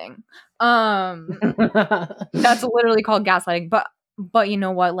gaslighting. That's literally called gaslighting. But you know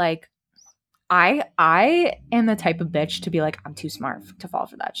what? Like, I am the type of bitch to be like, I'm too smart to fall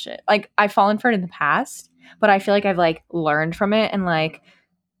for that shit. Like, I've fallen for it in the past, but I feel like I've like learned from it and like,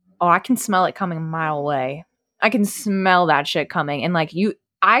 oh, I can smell it coming a mile away. I can smell that shit coming. And like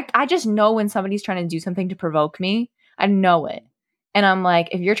I just know when somebody's trying to do something to provoke me. I know it. And I'm like,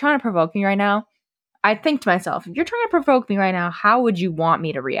 if you're trying to provoke me right now, I think to myself, if you're trying to provoke me right now, how would you want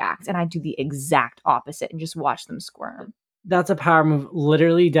me to react? And I do the exact opposite and just watch them squirm. That's a power move.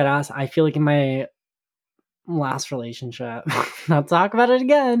 Literally, deadass. I feel like in my last relationship, not talk about it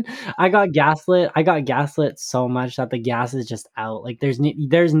again, I got gaslit so much that the gas is just out. Like there's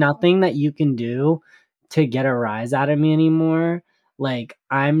nothing that you can do to get a rise out of me anymore. Like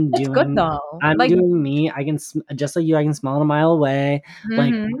I'm doing me. I can just like you. I can smell it a mile away. Mm-hmm.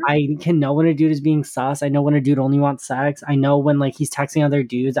 Like I can know when a dude is being sus. I know when a dude only wants sex. I know when like he's texting other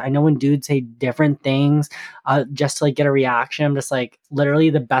dudes. I know when dudes say different things just to like get a reaction. I'm just like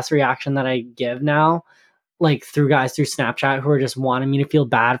literally the best reaction that I give now. Like through guys through Snapchat who are just wanting me to feel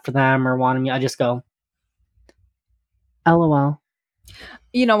bad for them or wanting me, I just go, LOL.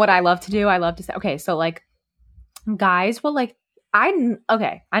 You know what I love to do? I love to say, okay, so like guys will like, I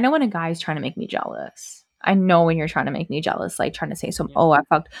know when a guy's trying to make me jealous. I know when you're trying to make me jealous, like trying to say something. Oh,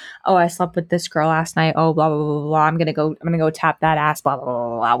 I slept with this girl last night. Oh, blah, blah, blah, blah. I'm going to go tap that ass, blah, blah,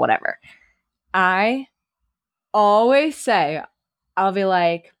 blah, blah, whatever. I always say, I'll be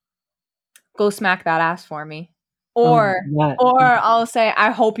like, go smack that ass for me. Or I'll say,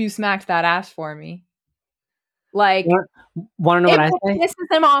 I hope you smacked that ass for me. Like, want to know what I say? It pisses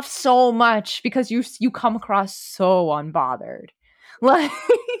them off so much because you come across so unbothered. Like,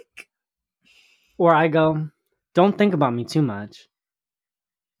 or I go, don't think about me too much.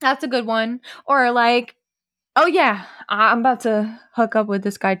 That's a good one. Or like, oh yeah, I'm about to hook up with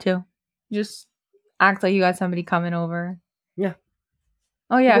this guy too. Just act like you got somebody coming over. Yeah.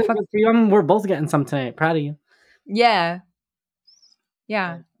 Oh yeah, we're both getting some tonight. Proud of you. Yeah.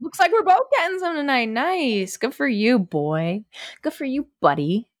 Looks like we're both getting some tonight. Nice. Good for you, boy. Good for you,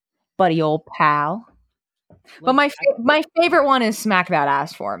 buddy. Buddy old pal. But my favorite one is smack that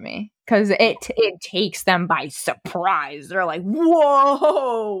ass for me. Because it takes them by surprise. They're like,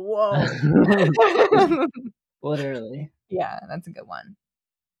 whoa. Literally. Yeah, that's a good one.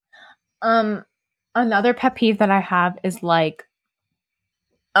 Another pet peeve that I have is like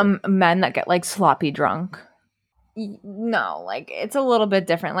men that get like sloppy drunk. No, like it's a little bit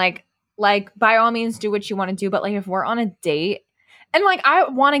different. Like by all means do what you want to do, but like if we're on a date and like I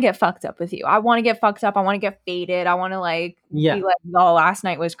want to get fucked up with you. I want to get fucked up. I want to get faded. I want to like be like, oh, last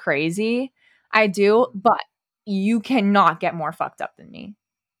night was crazy. I do, but you cannot get more fucked up than me.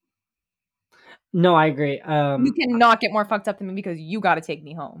 No, I agree. You cannot get more fucked up than me because you got to take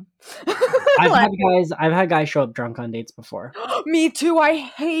me home. I've had guys show up drunk on dates before. Me too. I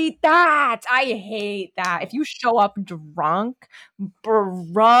hate that. I hate that. If you show up drunk,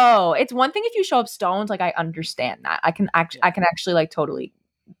 bro, it's one thing if you show up stoned. Like I understand that. I can actually like totally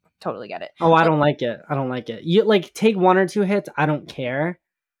get it. Oh, I don't like it. I don't like it. You like take 1 or 2 hits. I don't care.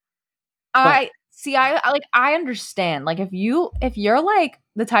 I see. I understand. Like if you're like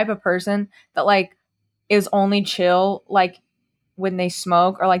the type of person that like is only chill like when they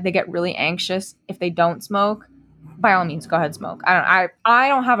smoke or like they get really anxious if they don't smoke, by all means go ahead smoke. I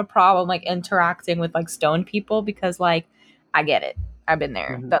don't have a problem like interacting with like stoned people because like I get it. I've been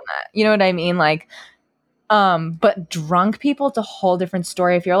there, done that. You know what I mean? Like but drunk people, it's a whole different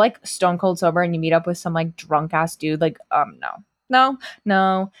story. If you're like stone cold sober and you meet up with some like drunk ass dude, like no.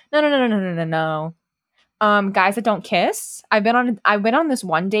 Guys that don't kiss. I went on this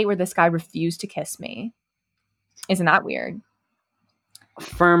one date where this guy refused to kiss me. Isn't that weird?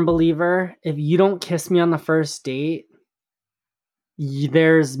 Firm believer. If you don't kiss me on the first date,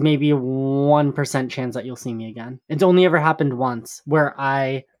 there's maybe a 1% chance that you'll see me again. It's only ever happened once where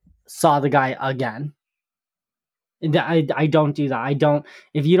I saw the guy again. I don't do that. I don't.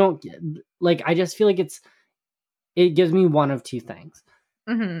 If you don't like, I just feel like it gives me one of 2 things.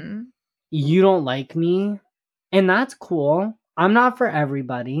 Mm-hmm. You don't like me, and that's cool. I'm not for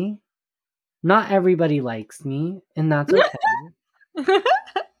everybody. Not everybody likes me, and that's okay.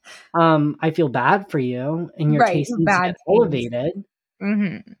 I feel bad for you, and your taste needs to get elevated.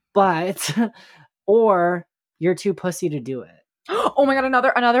 Mm-hmm. But, or you're too pussy to do it. Oh my god,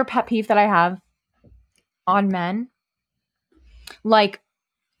 another pet peeve that I have on men, like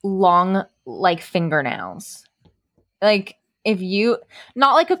long like fingernails. Like if you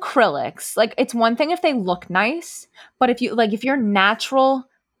not like acrylics, like it's one thing if they look nice, but if your natural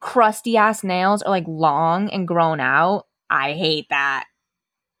crusty ass nails are like long and grown out, I hate that.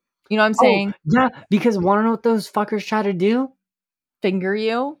 You know what I'm saying? Yeah, because wanna know what those fuckers try to do? Finger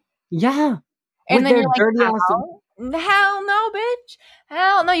you. Yeah. And With then their you're like, dirty ass. hell no, bitch.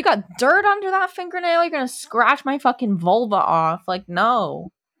 Hell no, you got dirt under that fingernail. You're gonna scratch my fucking vulva off. Like,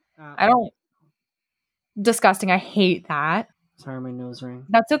 no. I don't. Disgusting. I hate that. Sorry, my nose ring.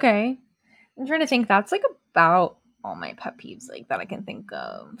 That's okay. I'm trying to think. That's like about all my pet peeves like that I can think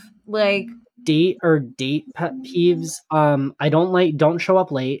of. Like date pet peeves. I don't show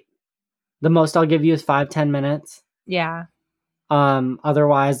up late. The most I'll give you is 5-10 minutes. Yeah.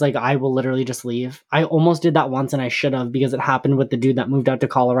 Otherwise, like I will literally just leave. I almost did that once and I should have because it happened with the dude that moved out to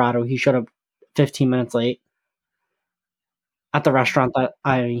Colorado. He showed up 15 minutes late at the restaurant that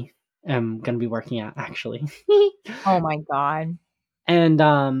I am gonna be working at, actually. Oh my god.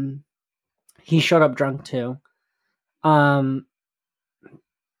 And he showed up drunk too.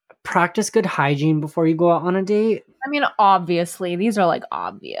 Practice good hygiene before you go out on a date. I mean, obviously, these are like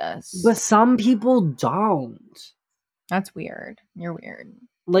obvious. But some people don't. That's weird. You're weird.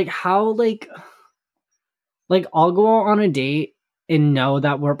 Like how like I'll go out on a date and know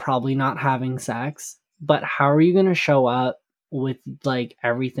that we're probably not having sex, but how are you gonna show up with like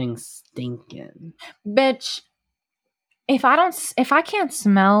everything stinking? Bitch, if I can't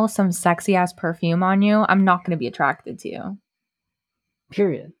smell some sexy ass perfume on you, I'm not gonna be attracted to you.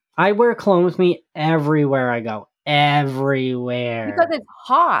 Period. I wear cologne with me everywhere I go. Everywhere. Because it's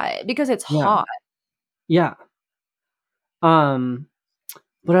hot. Because it's hot. Yeah.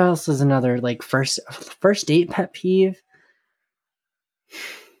 What else is another like first date pet peeve?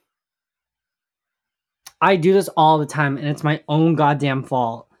 I do this all the time and it's my own goddamn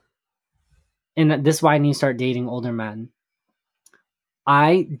fault. And this is why I need to start dating older men.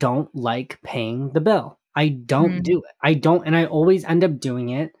 I don't like paying the bill. I don't do it. I don't, and I always end up doing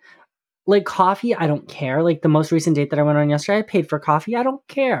it. Like coffee, I don't care. Like the most recent date that I went on yesterday, I paid for coffee. I don't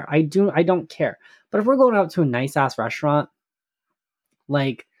care. I don't care. But if we're going out to a nice ass restaurant,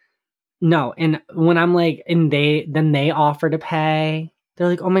 like no. And when I'm like, and they offer to pay, they're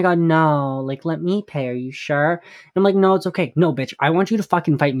like, oh my god, no, like let me pay. Are you sure? And I'm like, no, it's okay. No, bitch, I want you to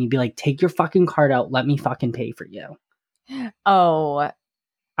fucking fight me. Be like, take your fucking card out. Let me fucking pay for you. Oh,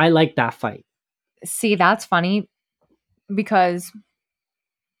 I like that fight. See, that's funny because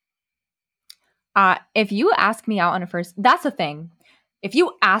if you ask me out on a first, that's the thing. If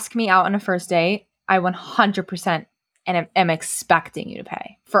you ask me out on a first date, I 100% and am expecting you to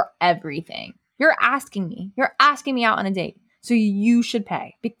pay for everything. You're asking me out on a date. So you should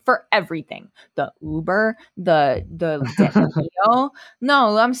pay for everything. The Uber, the meal.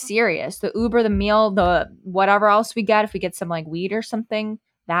 No, I'm serious. The Uber, the meal, the whatever else we get, if we get some like weed or something,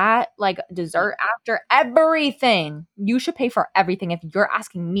 that like dessert after, everything. You should pay for everything if you're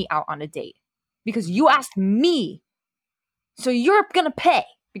asking me out on a date. because you asked me. So you're gonna pay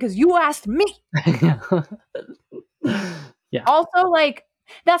because you asked me. Yeah. Also, like,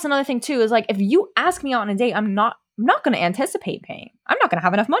 that's another thing too, is like, if you ask me out on a date, I'm not gonna anticipate paying. I'm not gonna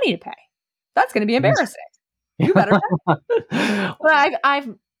have enough money to pay. That's gonna be embarrassing. You better pay. But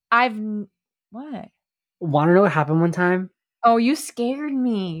I've what? Want to know what happened one time? Oh, you scared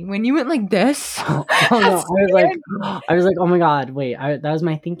me when you went like this. Oh That no, scared I was like, oh my god, wait, that was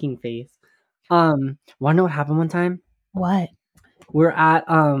my thinking face. Want to know what happened one time? What? We're at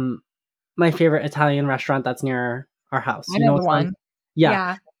my favorite Italian restaurant that's near our house. I You know know the which one? one.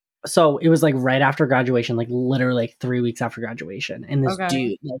 Yeah. So it was like right after graduation, like literally like 3 weeks after graduation. And this Okay.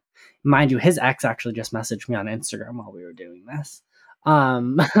 dude, like, mind you, his ex actually just messaged me on Instagram while we were doing this.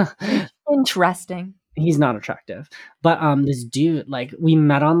 Interesting. He's not attractive. But this dude, like, we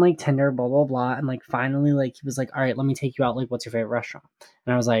met on like Tinder, blah blah blah, and like finally, like, he was like, all right, let me take you out, like, what's your favorite restaurant?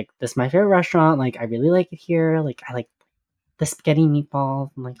 And I was like, this is my favorite restaurant, like, I really like it here, like, I like the spaghetti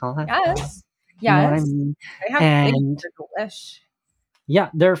meatballs and like all that stuff. Yes. You know what I Yes. mean? They have And they're delish. yeah,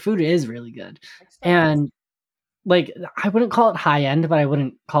 their food is really good. And like, I wouldn't call it high end, but I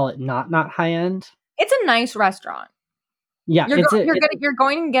wouldn't call it not high end. It's a nice restaurant. Yeah, You're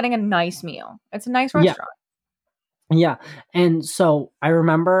going and getting a nice meal. It's a nice restaurant. Yeah. And so I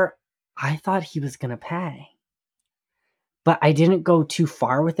remember I thought he was gonna pay, but I didn't go too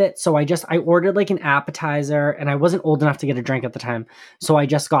far with it. So I ordered like an appetizer, and I wasn't old enough to get a drink at the time. So I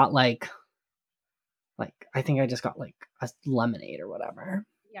just got like I think I just got like a lemonade or whatever.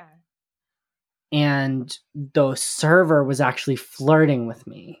 Yeah. And the server was actually flirting with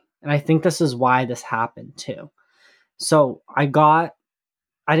me. And I think this is why this happened too. So I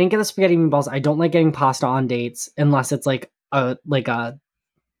didn't get the spaghetti meatballs. I don't like getting pasta on dates unless it's like a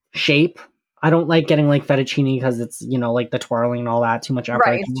shape. I don't like getting like fettuccine because it's, you know, like the twirling and all that, too much effort.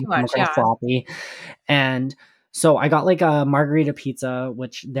 Right, it's too much, yeah. Sloppy. And so I got like a margarita pizza,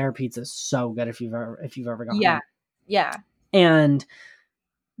 which their pizza is so good if you've ever gotten it. Yeah. And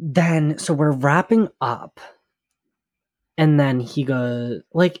then so we're wrapping up. And then he goes,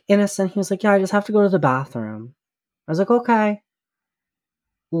 like, innocent, he was like, yeah, I just have to go to the bathroom. I was like, okay.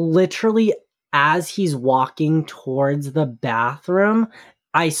 Literally, as he's walking towards the bathroom,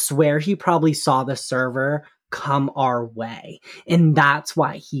 I swear he probably saw the server come our way. And that's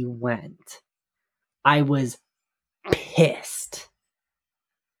why he went. I was pissed.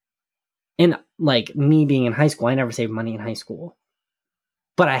 And like, me being in high school, I never saved money in high school.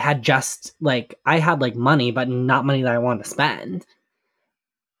 But I had money, but not money that I wanted to spend.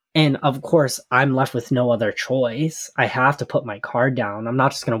 And of course, I'm left with no other choice. I have to put my card down. I'm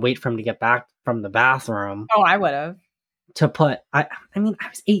not just going to wait for him to get back from the bathroom. Oh, I would have. To put, I mean, I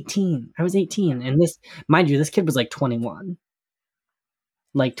was 18. And this, mind you, this kid was like 21.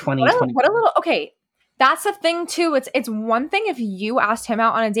 Like 20, What a 20. little, okay. That's the thing too. It's one thing if you asked him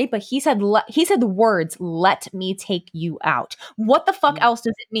out on a date, but he said the words, "Let me take you out." What the fuck else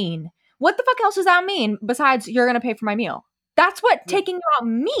does it mean? What the fuck else does that mean besides you're gonna pay for my meal? That's what taking you out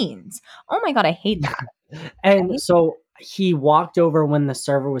means. Oh my god, I hate that. And so he walked over when the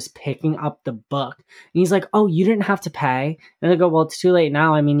server was picking up the book, and he's like, "Oh, you didn't have to pay." And I go, "Well, it's too late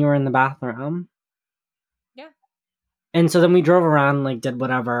now. I mean, you were in the bathroom." Yeah. And so then we drove around, like, did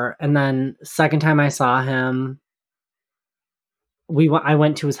whatever. And then second time I saw him, I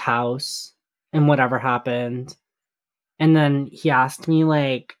went to his house, and whatever happened. And then he asked me,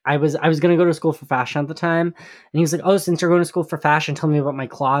 like, I was going to go to school for fashion at the time. And he was like, "Oh, since you're going to school for fashion, tell me about my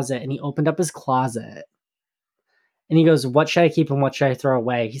closet." And he opened up his closet. And he goes, "What should I keep and what should I throw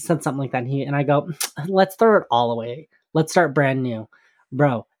away?" He said something like that. And I go, "Let's throw it all away. Let's start brand new."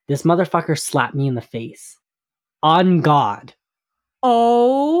 Bro, this motherfucker slapped me in the face. On God.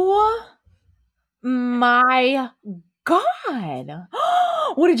 Oh my god.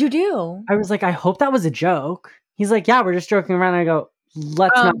 What did you do? I was like, "I hope that was a joke." He's like, "Yeah, we're just joking around." I go,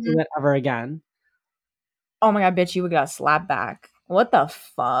 "Let's not do that ever again." Oh my god, bitch, you would get a slap back. What the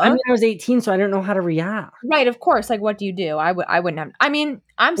fuck? I mean, I was 18, so I don't know how to react. Right, of course. Like, what do you do? I wouldn't have. I mean,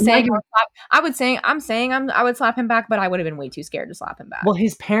 I'm saying I would slap him back, but I would have been way too scared to slap him back. Well,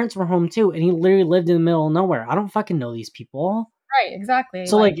 his parents were home too, and he literally lived in the middle of nowhere. I don't fucking know these people. Right, exactly.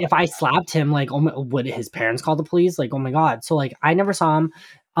 So, like, if I slapped him, like, would his parents call the police? Like, oh my god. So, like, I never saw him.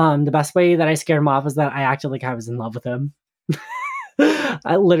 The best way that I scared him off was that I acted like I was in love with him.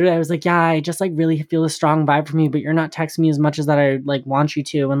 I was like, "Yeah, I just like really feel a strong vibe from you, but you're not texting me as much as that I like want you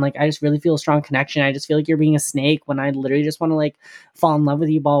to, and like I just really feel a strong connection. I just feel like you're being a snake when I literally just want to like fall in love with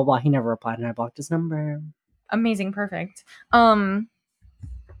you." Blah blah blah. He never replied, and I blocked his number. Amazing, perfect. I've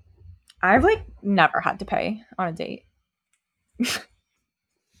like never had to pay on a date.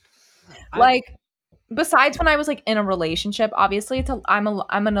 Like, besides when I was like in a relationship, obviously I'm a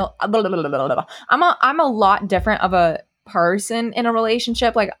lot different of a person in a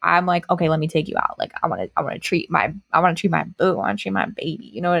relationship. Like, I'm like, okay, let me take you out. Like, I want to treat my boo, I want to treat my baby.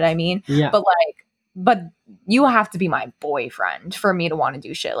 You know what I mean? Yeah. But you have to be my boyfriend for me to want to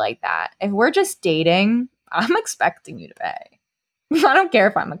do shit like that. If we're just dating, I'm expecting you to pay. I don't care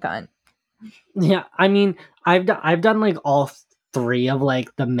if I'm a cunt. Yeah, I mean, I've done like all three of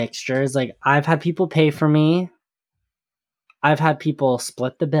like the mixtures. Like I've had people pay for me. I've had people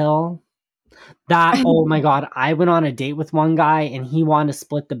split the bill. That oh my god, I went on a date with one guy and he wanted to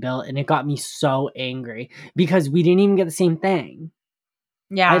split the bill and it got me so angry because we didn't even get the same thing.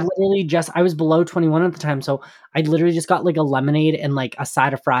 Yeah. I was below 21 at the time, so I literally just got like a lemonade and like a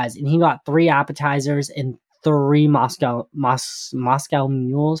side of fries and he got 3 appetizers and 3 Moscow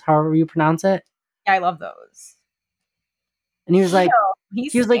mules, however you pronounce it. I love those. And he was like,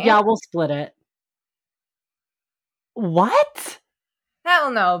 Scammed. yeah, we'll split it. What?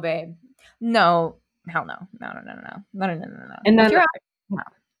 Hell no, babe. No. Hell no. No. And then No.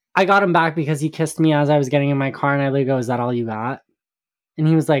 I got him back because he kissed me as I was getting in my car, and I literally go, "Is that all you got?" And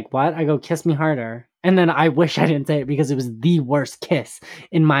he was like, "What?" I go, "Kiss me harder." And then I wish I didn't say it because it was the worst kiss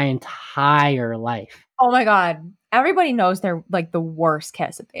in my entire life. Oh my god. Everybody knows they're like the worst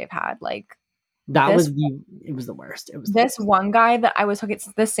kiss that they've had. Like, it was the worst. It was this one guy that I was hooking.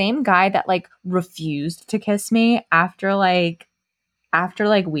 It's the same guy that like refused to kiss me after we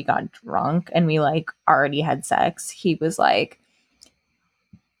got drunk and we like already had sex. He was like,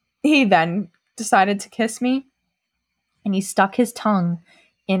 he then decided to kiss me and he stuck his tongue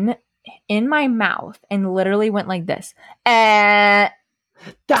in my mouth and literally went like this.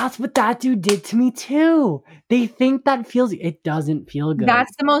 That's what that dude did to me too. They think that feels. It doesn't feel good.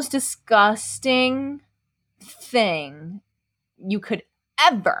 That's the most disgusting thing you could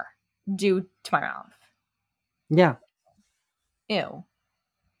ever do to my mouth. Yeah.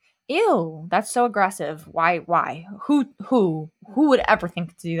 Ew. That's so aggressive. Why? Who would ever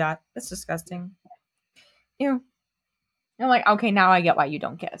think to do that? That's disgusting. Ew. I'm like, okay, now I get why you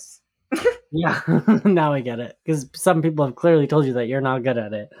don't kiss. Yeah. Now I get it. Because some people have clearly told you that you're not good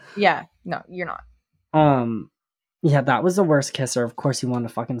at it. Yeah. No, you're not. Yeah, that was the worst kisser. Of course, you want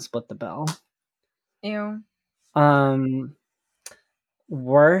to fucking split the bill. Ew.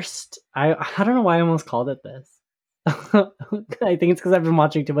 Worst. I don't know why I almost called it this. I think it's because I've been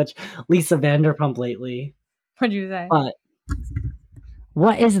watching too much Lisa Vanderpump lately. What'd you say? But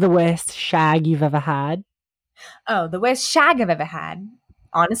what is the worst shag you've ever had? Oh, the worst shag I've ever had.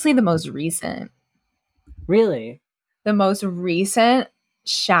 Honestly, the most recent. Really? The most recent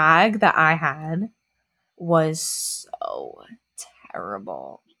shag that I had was so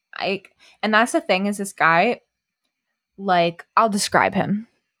terrible. And that's the thing is this guy, like, I'll describe him.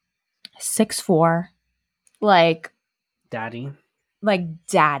 6'4", like Daddy.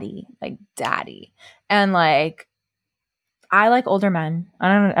 daddy. And like I like older men.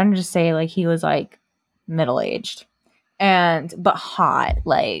 I don't just say like he was like middle-aged but hot.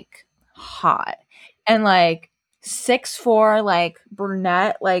 And like 6'4", like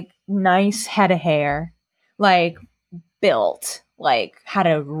brunette, like nice head of hair, like built, like had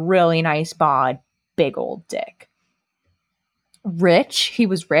a really nice bod, big old dick. Rich, he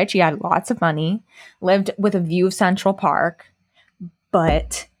was rich, he had lots of money, lived with a view of Central Park,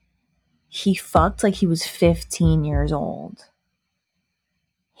 but he fucked like he was 15 years old.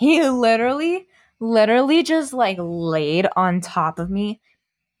 He literally just like laid on top of me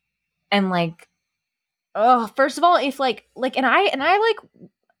and like, oh, first of all, if like and I like,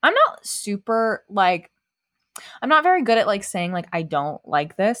 I'm not super like, I'm not very good at like saying like I don't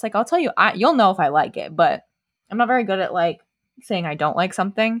like this. Like I'll tell you, you'll know if I like it, but I'm not very good at like saying I don't like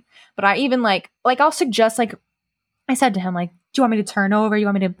something. But I even like I'll suggest, like I said to him, like, do you want me to turn over? You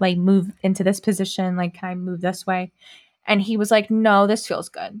want me to like move into this position? Like, can I move this way? And he was like, no, this feels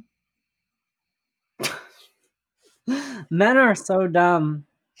good. Men are so dumb.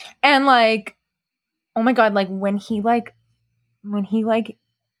 And like, oh my god, like when he would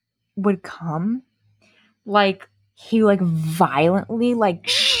come, like he like violently like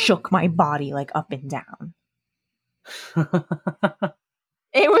shook my body like up and down.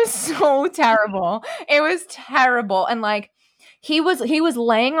 It was so terrible. It was terrible. And like he was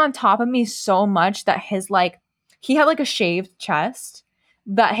laying on top of me so much that his like, he had like a shaved chest,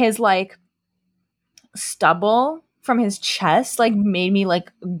 that his like stubble from his chest like made me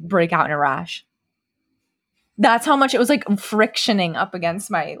like break out in a rash. That's how much it was like frictioning up against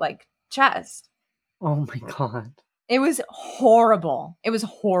my like chest. Oh my god. It was horrible. It was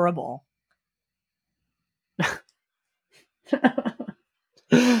horrible.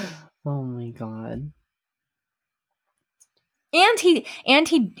 Oh my god. And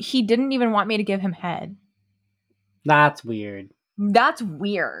he didn't even want me to give him head. That's weird. That's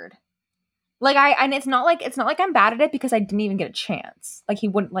weird. Like and it's not like I'm bad at it because I didn't even get a chance. Like he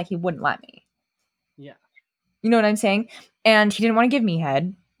wouldn't let me. Yeah. You know what I'm saying? And he didn't want to give me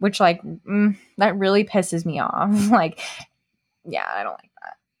head, which like that really pisses me off. Like, yeah, I don't like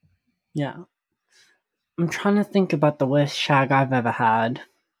that. Yeah. I'm trying to think about the worst shag I've ever had.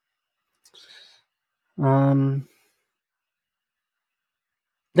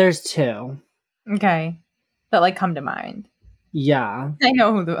 There's two. Okay, that like come to mind. Yeah. I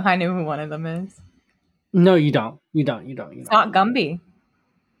know who one of them is. No, you don't. You don't. It's not Gumby.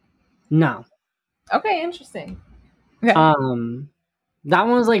 No. Okay, interesting. Okay, That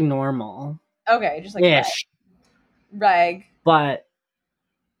one was like normal. okay, just like Ish. reg. But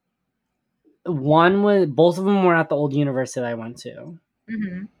both of them were at the old university that I went to.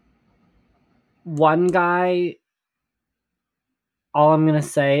 Mm-hmm. One guy, all I'm gonna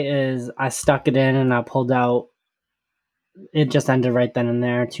say is I stuck it in and I pulled out. It just ended right then and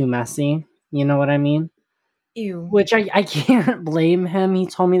there. Too messy. You know what I mean? Ew. Which I can't blame him. He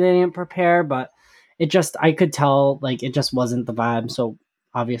told me they didn't prepare, but I could tell like it just wasn't the vibe. So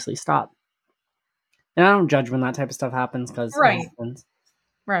obviously stop. And I don't judge when that type of stuff happens because it Right. happens.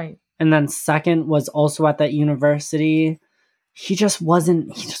 Right. And then second was also at that university. He just wasn't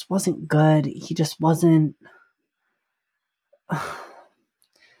good. He just wasn't it.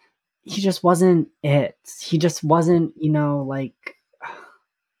 He just wasn't, like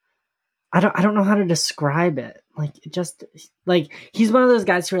I don't know how to describe it. Like it just like he's one of those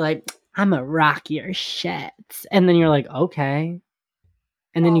guys who are like, I'm a rock your shit. And then you're like, okay.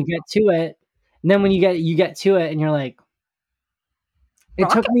 And then you get to it. And then when you get to it and you're like, it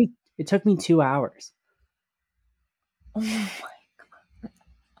took me 2 hours. Oh my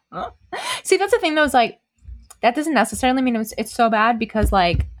god. See, that's the thing though, is like that doesn't necessarily mean it's so bad because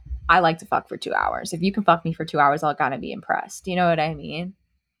like I like to fuck for 2 hours. If you can fuck me for 2 hours, I'll gotta be impressed. You know what I mean?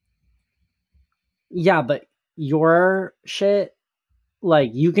 Yeah, but your shit,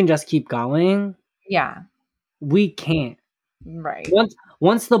 like you can just keep going. Yeah. We can't. Right.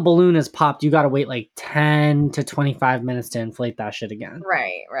 Once the balloon is popped, you gotta wait like 10 to 25 minutes to inflate that shit again.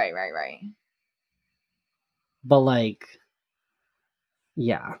 Right. But like,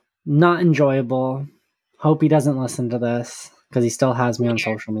 yeah, not enjoyable. Hope he doesn't listen to this because he still has me on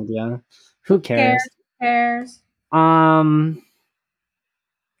social media. Who cares? Cares. I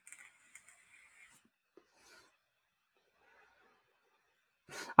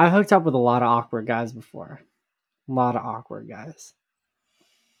hooked up with a lot of awkward guys before. A lot of awkward guys.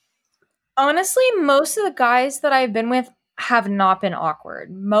 Honestly, most of the guys that I've been with have not been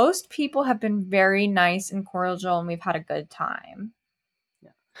awkward. Most people have been very nice and cordial, and we've had a good time.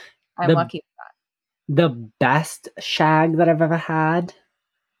 Yeah. I'm lucky with that. The best shag that I've ever had.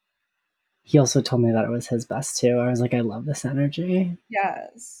 He also told me that it was his best too. I was like, I love this energy.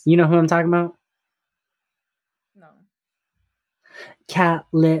 Yes. You know who I'm talking about? No.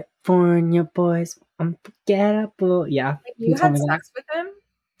 California boys, unforgettable. Yeah. You had sex with him?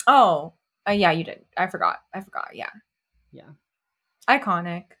 Oh, yeah, you did. I forgot. Yeah. Yeah.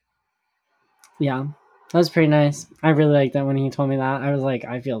 Iconic. Yeah. That was pretty nice. I really liked that when he told me that. I was like,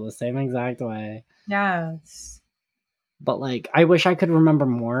 I feel the same exact way. Yes. But like, I wish I could remember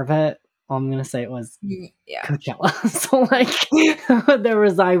more of it. All I'm gonna say it was Coachella. So like,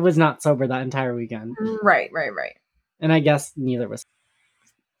 I was not sober that entire weekend. Right. And I guess neither was.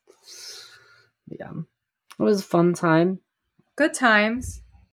 Yeah, it was a fun time. Good times.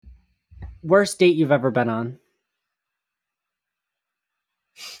 Worst date you've ever been on?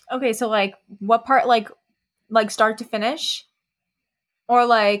 Okay, so like, what part, like start to finish? Or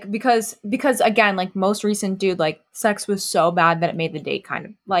like because again, like most recent dude, like sex was so bad that it made the date kind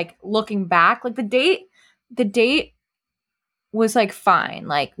of like looking back, like the date was like fine.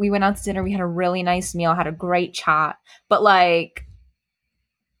 Like we went out to dinner, we had a really nice meal, had a great chat, but like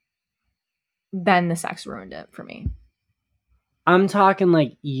then the sex ruined it for me. I'm talking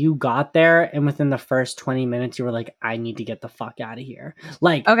like you got there and within the first 20 minutes you were like, I need to get the fuck out of here.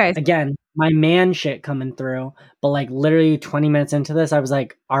 Like, okay, again, my man shit coming through, but like literally 20 minutes into this, I was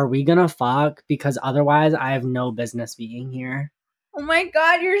like, are we gonna fuck? Because otherwise I have no business being here. oh my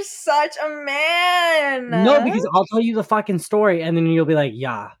god, you're such a man. No, because I'll tell you the fucking story and then you'll be like,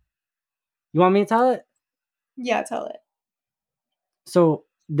 yeah. You want me to tell it? Yeah, tell it. So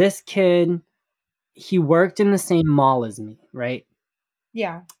this kid, he worked in the same mall as me, right?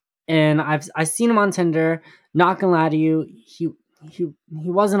 Yeah. And I've seen him on Tinder. Not gonna lie to you, he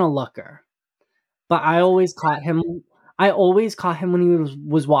wasn't a looker, but I always caught him I always caught him when he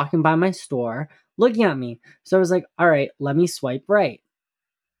was walking by my store looking at me. So I was like, all right, let me swipe right.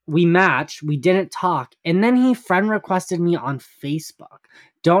 We matched, we didn't talk, and then he friend requested me on Facebook.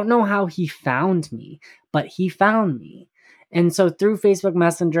 Don't know how he found me, but he found me. And so through Facebook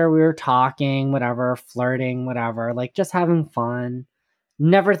Messenger, we were talking, whatever, flirting, whatever, like just having fun,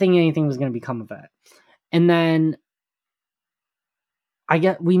 never thinking anything was going to become of it. And then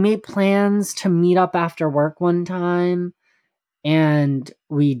we made plans to meet up after work one time, and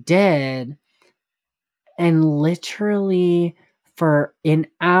we did. And literally for an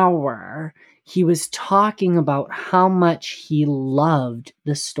hour, he was talking about how much he loved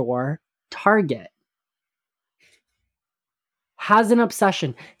the store Target. Has an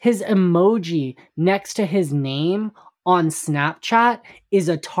obsession. His emoji next to his name on Snapchat is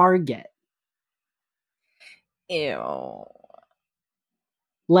a Target. Ew.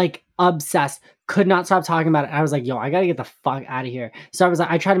 Like obsessed. Could not stop talking about it. I was like, yo, I gotta get the fuck out of here. So I was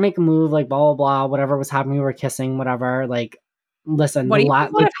like, I tried to make a move, like blah blah blah, whatever was happening. We were kissing, whatever. Like, listen, What do you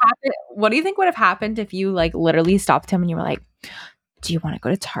think would have happened? What do you think would have happened if you like literally stopped him and you were like, "Do you want to go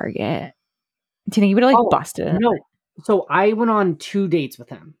to Target?" Do you think he would have like busted it? No. So I went on 2 dates with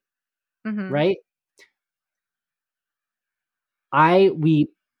him. Mm-hmm. Right? We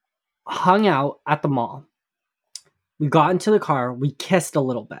hung out at the mall. We got into the car, we kissed a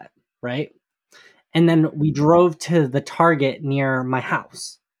little bit, right? And then we drove to the Target near my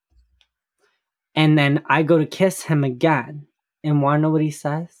house. And then I go to kiss him again. And want to know what he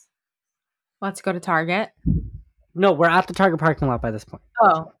says? Let's go to Target. No, we're at the Target parking lot by this point.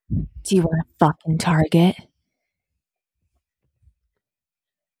 Oh. Do you want to fucking Target?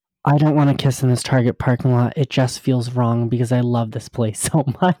 I don't want to kiss in this Target parking lot. It just feels wrong because I love this place so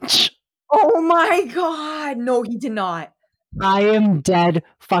much. Oh my god. No, he did not. I am dead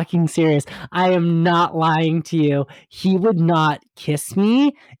fucking serious. I am not lying to you. He would not kiss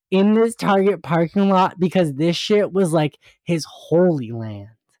me in this Target parking lot because this shit was like his holy land.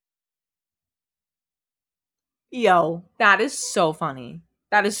 Yo, that is so funny.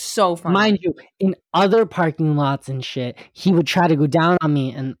 That is so funny. Mind you, in other parking lots and shit, he would try to go down on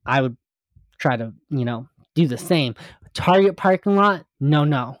me and I would try to, do the same. Target parking lot? No.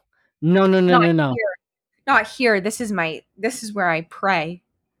 No. Not here. This is where I pray.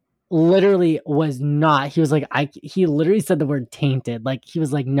 Literally was not. He was like, he literally said the word tainted. Like, he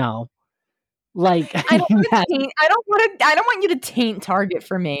was like, no. Like, I don't want you to taint Target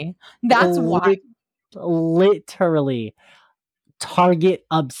for me. That's why. Literally. Target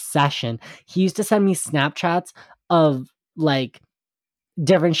obsession. He used to send me Snapchats of like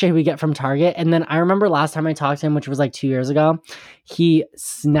different shit we get from Target. And then I remember last time I talked to him, which was like 2 years ago, he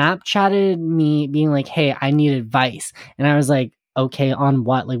Snapchatted me being like, hey, I need advice. And I was like, okay, on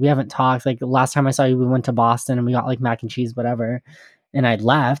what? Like, we haven't talked. Like, the last time I saw you, we went to Boston and we got like mac and cheese, whatever. And I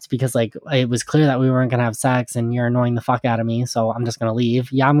left because like it was clear that we weren't gonna have sex and you're annoying the fuck out of me. So I'm just gonna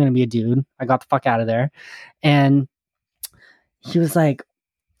leave. Yeah, I'm gonna be a dude. I got the fuck out of there. And he was like,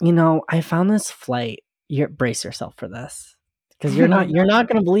 I found this flight. Brace yourself for this. Because you're not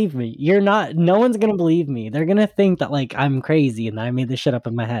gonna believe me. No one's gonna believe me. They're gonna think that like I'm crazy and that I made this shit up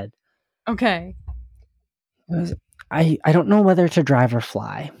in my head. Okay. I don't know whether to drive or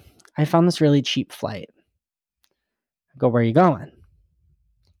fly. I found this really cheap flight. I go, where are you going?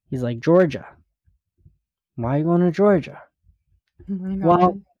 He's like, Georgia. Why are you going to Georgia? Oh my God.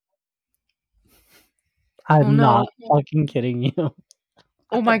 Well, I'm not fucking kidding you.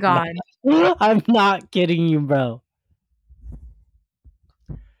 Oh my God. I'm not kidding you, bro.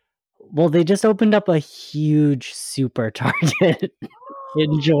 Well, they just opened up a huge super Target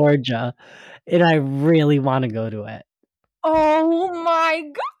in Georgia, and I really want to go to it. Oh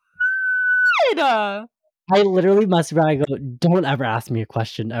my God! I literally must I go, don't ever ask me a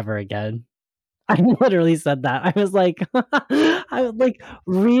question ever again. I literally said that. I was like,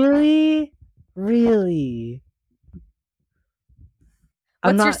 really? Really?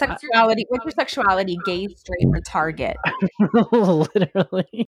 What's your sexuality? Gay, straight, or Target?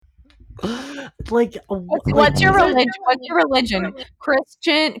 Literally. Like, what's your religion? What's your religion?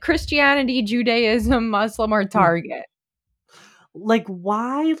 Christianity, Judaism, Muslim, or Target? Like,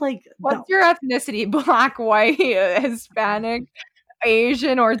 why? Like, what's your ethnicity? Black, white, Hispanic,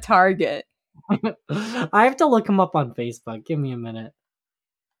 Asian, or Target? I have to look him up on Facebook. Give me a minute.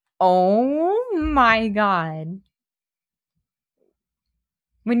 Oh my God.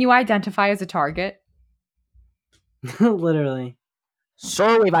 When you identify as a Target? Literally.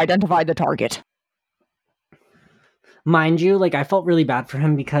 Sir, we've identified the target. Mind you, like, I felt really bad for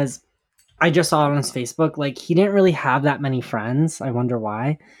him because I just saw it on his Facebook. Like, he didn't really have that many friends. I wonder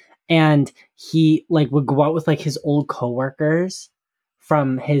why. and he like would go out with like his old coworkers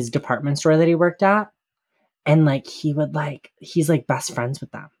from his department store that he worked at, and like he would like he's like best friends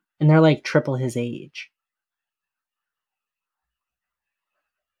with them, and they're like triple his age.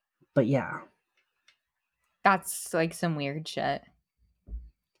 But yeah, That's like some weird shit.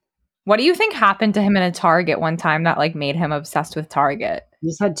 What do you think happened to him in a Target one time that like made him obsessed with Target? he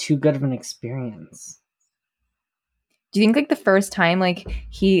just had too good of an experience. Do you think like the first time like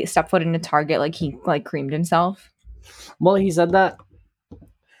he stepped foot into Target, like he like creamed himself? Well, he said that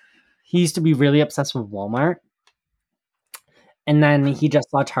he used to be really obsessed with Walmart, and then he just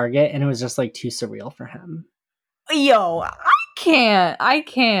saw Target, and it was just like too surreal for him. Yo, I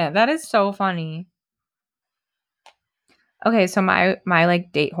can't. That is so funny. Okay, so my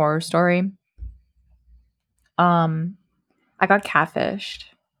like date horror story. I got catfished.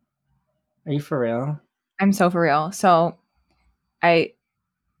 Are you for real? I'm so for real. So oh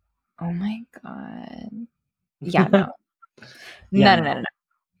my god. Yeah, no. Yeah,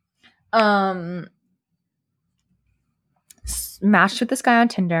 No. Matched with this guy on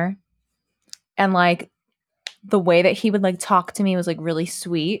Tinder, and like the way that he would like talk to me was like really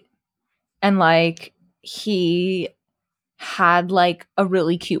sweet, and like he had like a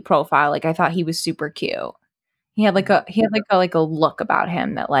really cute profile. Like I thought he was super cute. He had like a look about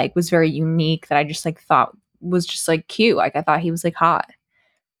him that like was very unique that I just like thought was just like cute. Like I thought he was like hot.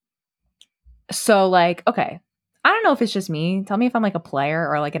 So like, okay. I don't know if it's just me. Tell me if I'm like a player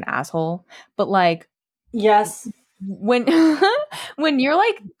or like an asshole. But like Yes. when when you're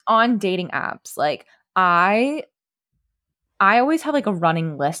like on dating apps, like I always have like a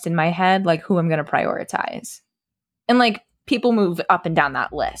running list in my head, like who I'm gonna prioritize. And like people move up and down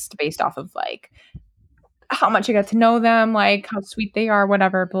that list based off of like how much I get to know them, like how sweet they are,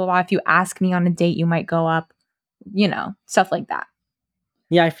 whatever, blah, blah, blah. If you ask me on a date, you might go up, stuff like that.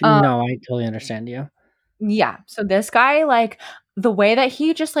 yeah. Um, No, I totally understand you. yeah. So this guy, like the way that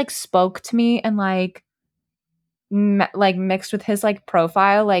he just like spoke to me and like like mixed with his like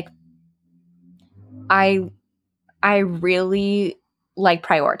profile, like I really like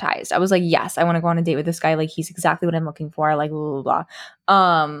prioritized. I was like, yes, I want to go on a date with this guy. Like he's exactly what I'm looking for. Like blah blah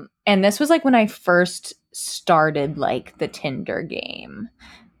blah. And this was like when I first started like the Tinder game.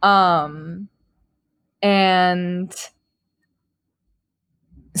 And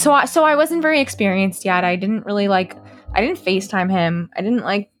so I wasn't very experienced yet. I didn't FaceTime him. I didn't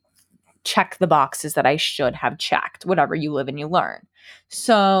like check the boxes that I should have checked. Whatever, you live and you learn.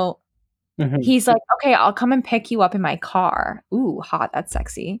 So Mhm. he's like, okay, I'll come and pick you up in my car. Ooh, hot. That's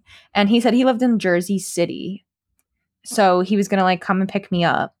sexy. And he said he lived in Jersey City. So he was going to like come and pick me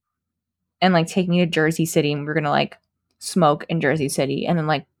up and like take me to Jersey City. And we are going to like smoke in Jersey City. And then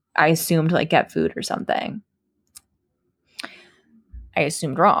like I assumed like get food or something. I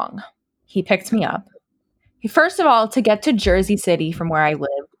assumed wrong. He picked me up. First of all, to get to Jersey City from where I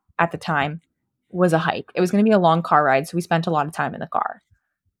lived at the time was a hike. It was going to be a long car ride. So we spent a lot of time in the car.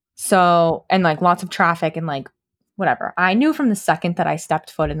 So, and like lots of traffic and like whatever. I knew from the second that I stepped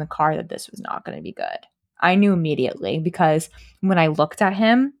foot in the car that this was not going to be good. I knew immediately because when I looked at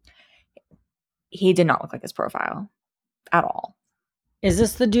him, he did not look like his profile at all. Is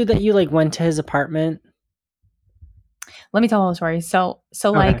this the dude that you like went to his apartment? Let me tell the story. So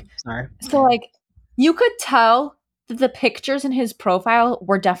Okay, sorry. like you could tell that the pictures in his profile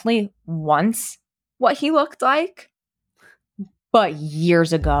were definitely once what he looked like. But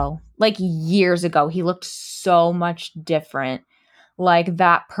years ago, he looked so much different. Like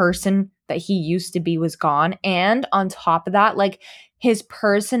that person that he used to be was gone. And on top of that, like his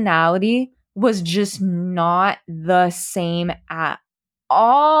personality was just not the same at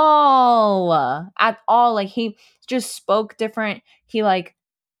all. At all. Like he just spoke different. He like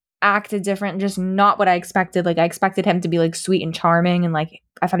acted different, just not what I expected. Like I expected him to be like sweet and charming and like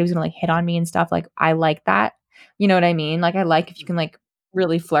I thought he was gonna like hit on me and stuff. Like I like that. You know what I mean? Like I like if you can like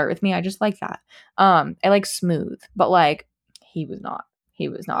really flirt with me. I just like that. I like smooth, but like he was not. He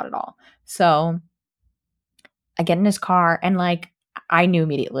was not at all. So I get in his car and like I knew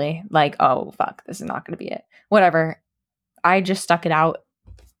immediately, like, oh fuck, this is not gonna be it. Whatever. I just stuck it out.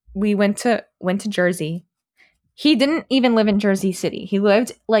 We went to Jersey. He didn't even live in Jersey City. He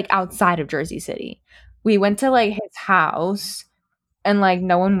lived like outside of Jersey City. We went to like his house and like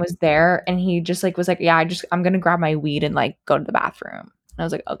no one was there and he just like was like, "Yeah, I'm going to grab my weed and like go to the bathroom." And I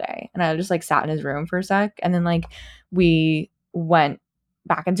was like, "Okay." And I just like sat in his room for a sec and then like we went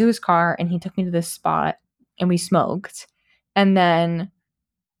back into his car and he took me to this spot and we smoked. And then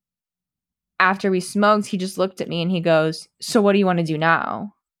after we smoked, he just looked at me and he goes, "So what do you want to do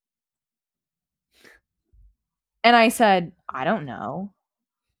now?" And I said, "I don't know."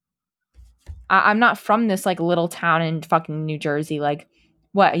 I'm not from this like little town in fucking New Jersey. Like,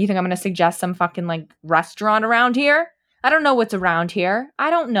 what? You think I'm gonna suggest some fucking like restaurant around here? I don't know what's around here. I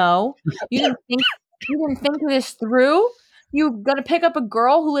don't know. You didn't think this through? You gonna pick up a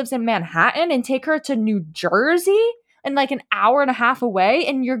girl who lives in Manhattan and take her to New Jersey and like an hour and a half away,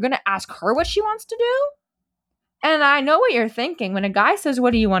 and you're gonna ask her what she wants to do? And I know what you're thinking. When a guy says,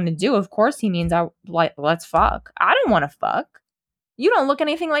 "What do you want to do?" Of course he means I like let's fuck. I don't want to fuck. You don't look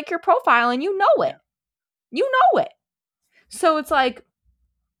anything like your profile, and you know it. You know it. So it's like,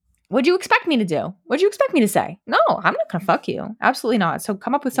 what'd you expect me to do? What'd you expect me to say? No, I'm not gonna fuck you. Absolutely not. So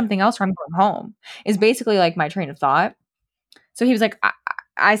come up with something else or I'm going home. Is basically like my train of thought. So he was like,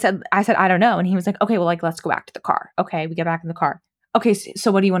 I said, I don't know. And he was like, okay, well, like, let's go back to the car. Okay, we get back in the car. Okay,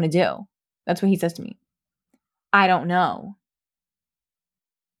 so what do you want to do? That's what he says to me. I don't know.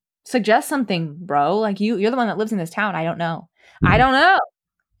 Suggest something, bro. Like you're the one that lives in this town. I don't know. I don't know.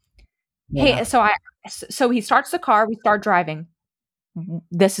 Yeah. Hey, so he starts the car. We start driving.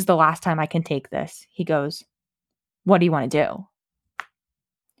 This is the last time I can take this. He goes, what do you want to do?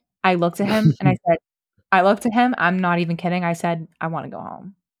 I looked at him and I'm not even kidding. I said, I want to go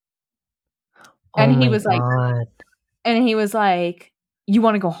home. And he was like, you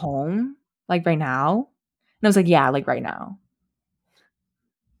want to go home? Like right now? And I was like, yeah, like right now.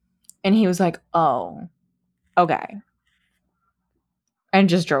 And he was like, oh, okay. And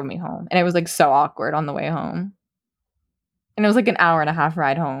just drove me home. And it was like so awkward on the way home. And it was like an hour and a half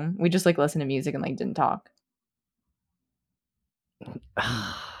ride home. We just like listened to music and like didn't talk.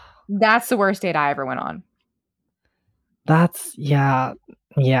 That's the worst date I ever went on. That's yeah.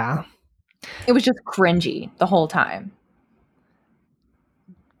 It was just cringy the whole time.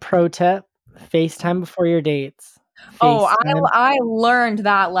 Pro tip: FaceTime before your dates. Oh, FaceTime. I learned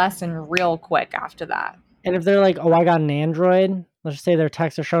that lesson real quick after that. And if they're like, oh, I got an Android, let's just say their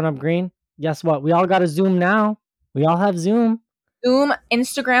texts are showing up green. Guess what? We all got a Zoom now. We all have Zoom. Zoom,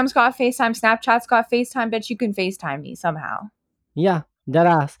 Instagram's got FaceTime, Snapchat's got FaceTime. Bitch, you can FaceTime me somehow. Yeah, dead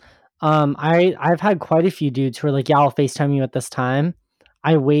ass. I've had quite a few dudes who are like, yeah, I'll FaceTime you at this time.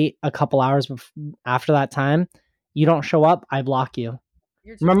 I wait a couple hours after that time. You don't show up, I block you.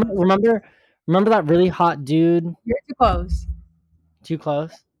 Remember that really hot dude? You're too close. Too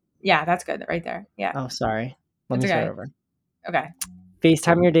close? Yeah, that's good right there. Yeah. Oh, sorry. Let me start over. Okay.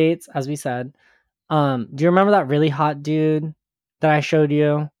 FaceTime your dates, as we said. Do you remember that really hot dude that I showed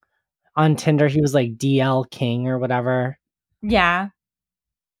you on Tinder? He was like DL King or whatever. Yeah.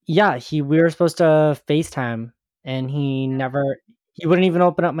 Yeah, we were supposed to FaceTime and he wouldn't even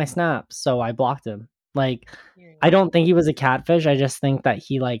open up my snaps, so I blocked him. Like, I don't think he was a catfish. I just think that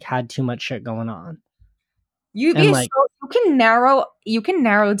he like had too much shit going on. You can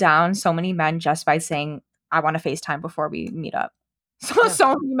narrow down so many men just by saying I want to FaceTime before we meet up.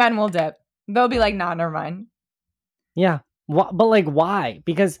 So many men will dip. They'll be like, nah, never mind. Yeah. But like why?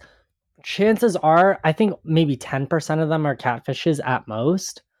 Because chances are I think maybe 10% of them are catfishes at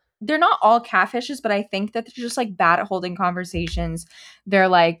most. They're not all catfishes, but I think that they're just like bad at holding conversations. They're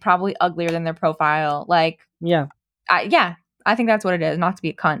like probably uglier than their profile. Like, yeah. I think that's what it is. Not to be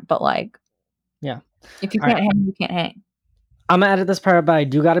a cunt, but like, yeah. If you can't hang, you can't hang. I'm gonna edit this part, but I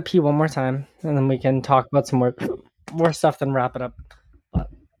do gotta pee one more time, and then we can talk about some more stuff, then wrap it up.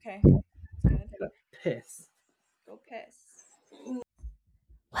 Okay. Piss. Go piss.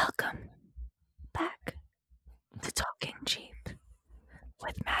 Welcome back to Talking Cheap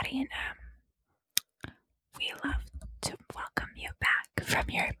with Maddie and Em. We love to welcome you back from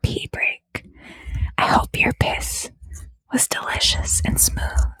your pee break. I hope your piss was delicious and smooth.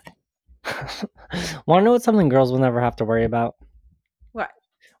 Want to know what something girls will never have to worry about? What?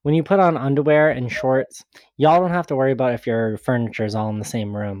 When you put on underwear and shorts, y'all don't have to worry about if your furniture is all in the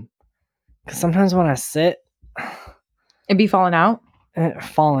same room. Because sometimes when I sit, it'd be falling out.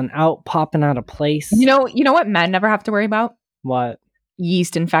 Falling out, popping out of place. You know what men never have to worry about? What?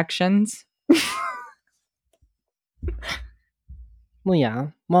 Yeast infections. Well, yeah.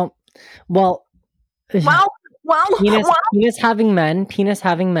 Well. Penis having men.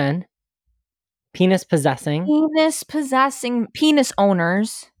 Penis possessing. Penis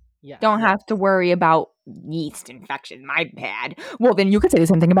owners don't have to worry about yeast infection. My bad. Well, then you could say the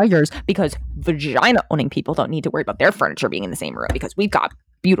same thing about yours, because vagina owning people don't need to worry about their furniture being in the same room, because we've got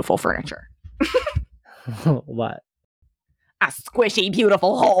beautiful furniture. What? A squishy,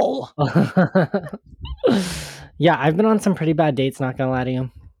 beautiful hole. Yeah, I've been on some pretty bad dates, not gonna lie to you.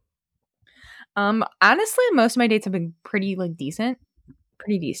 Honestly, most of my dates have been pretty decent.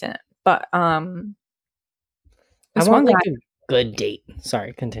 But I want a good date.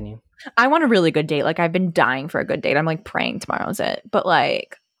 Sorry, continue. I want a really good date. Like, I've been dying for a good date. I'm like praying tomorrow's it. But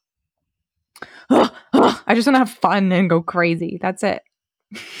like, I just want to have fun and go crazy. That's it.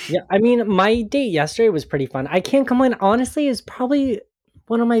 Yeah, I mean, my date yesterday was pretty fun. I can't complain. Honestly, it's probably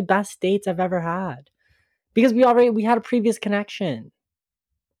one of my best dates I've ever had because we had a previous connection.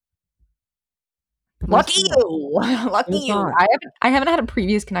 It was Lucky fun. you. Lucky was you. fun. I haven't had a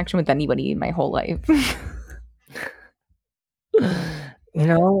previous connection with anybody in my whole life. You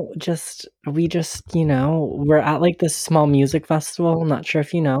know, we're at like this small music festival. I'm not sure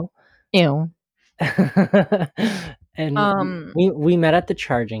if you know. Ew. And we met at the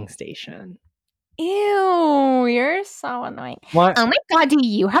charging station. Ew, you're so annoying. Want Oh my god, do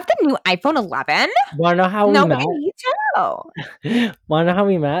you have the new iPhone 11? to know how we No, met? me too. Want to know how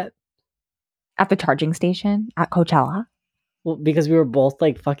we met? At the charging station at Coachella. Well, because we were both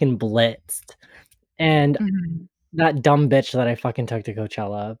like fucking blitzed. And that dumb bitch that I fucking took to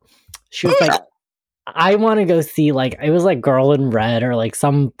Coachella, she was like, I want to go see, like, it was like Girl in Red or like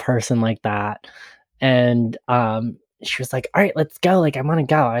some person like that. And she was like, all right, let's go. Like, I want to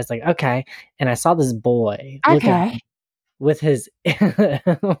go. I was like, okay. And I saw this boy Okay. with his there's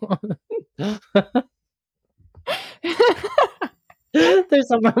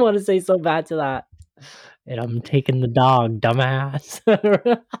something I want to say so bad to that. And I'm taking the dog, dumbass.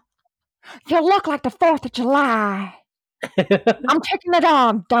 You look like the 4th of July. I'm taking the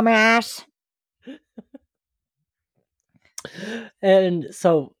dog, dumbass. And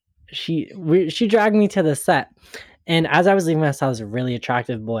so she dragged me to the set. And as I was leaving, I saw this really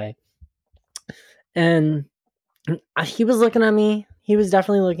attractive boy. And he was looking at me. He was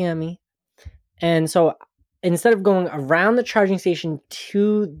definitely looking at me. And so instead of going around the charging station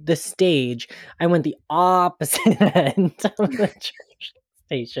to the stage, I went the opposite end of the charging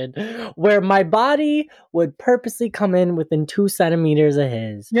station, where my body would purposely come in within 2 centimeters of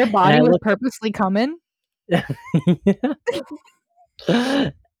his. Your body would purposely come in?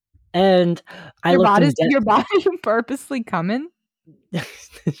 And I your looked your body purposely coming?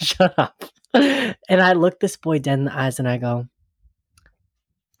 Shut up. And I looked this boy dead in the eyes and I go,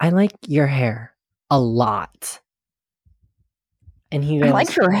 I like your hair a lot. And he goes, I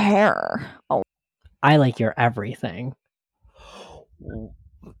like your hair. Oh, I like your everything.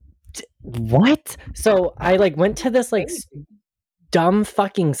 What? So I like went to this like dumb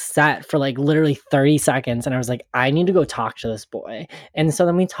fucking set for like literally 30 seconds and I was like, I need to go talk to this boy. And so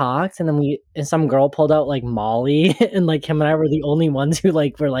then we talked and then some girl pulled out like Molly and like him and I were the only ones who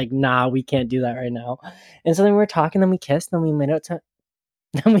like were like, nah, we can't do that right now. And so then we were talking, then we kissed, then we made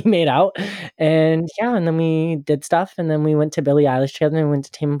out and yeah, and then we did stuff and then we went to Billie Eilish together and we went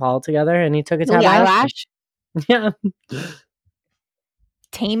to Tame Impala together and he took a Billie Eilish? Yeah.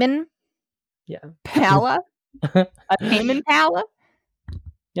 Tame Yeah. Impala? A Tame Impala?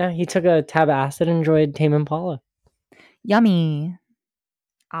 Yeah, he took a tab of acid and enjoyed Tame Impala. Yummy.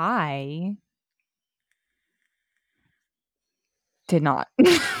 I did not.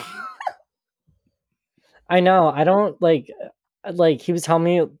 I know. I don't like he was telling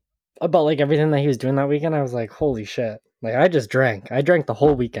me about like everything that he was doing that weekend. I was like, holy shit. Like I just drank. I drank the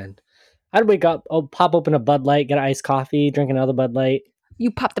whole weekend. I'd wake up, pop open a Bud Light, get an iced coffee, drink another Bud Light.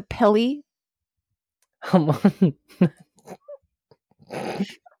 You popped a pilly? What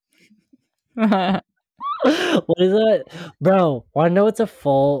is it? Bro, wanna know it's a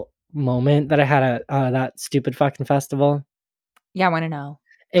full moment that I had at that stupid fucking festival? Yeah, I wanna know.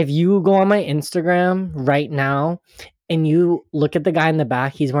 If you go on my Instagram right now and you look at the guy in the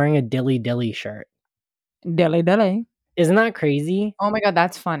back, he's wearing a Dilly Dilly shirt. Dilly Dilly. Isn't that crazy? Oh my god,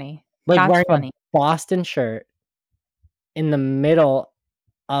 that's funny. Like that's wearing funny. a Boston shirt in the middle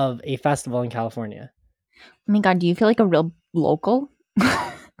of a festival in California. Oh my god, do you feel like a real local?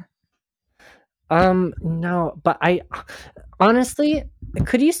 No, but I honestly,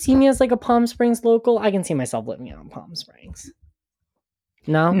 could you see me as like a Palm Springs local? I can see myself living out in Palm Springs.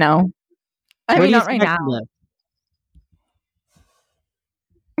 No? No. I Where mean, do you not right expect now. to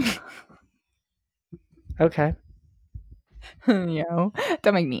live? Okay. Yo,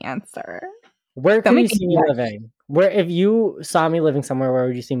 don't make me answer. Where could you see me living? Where, if you saw me living somewhere, where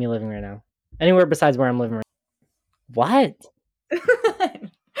would you see me living right now? Anywhere besides where I'm living right now. What?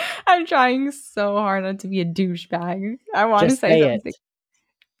 I'm trying so hard not to be a douchebag. I want to say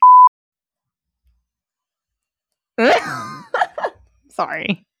something.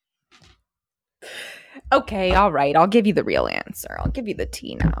 Sorry. Okay, all right. I'll give you the real answer. I'll give you the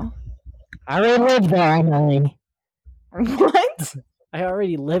tea now. I already lived there, Emily. What? I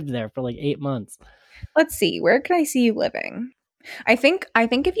already lived there for like 8 months. Let's see. Where can I see you living? I think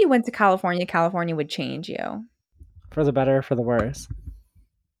if you went to California, California would change you. For the better, for the worse.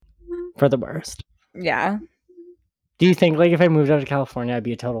 For the worst. Yeah. Do you think like if I moved out of California, I'd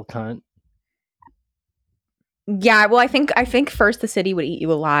be a total cunt? Yeah, well, I think first the city would eat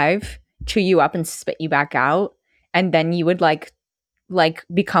you alive, chew you up, and spit you back out, and then you would like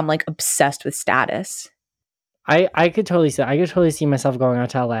become like obsessed with status. I could totally see myself going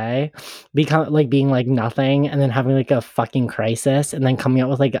out to LA, being like nothing, and then having like a fucking crisis, and then coming out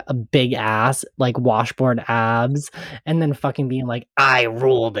with like a big ass, like washboard abs, and then fucking being like, I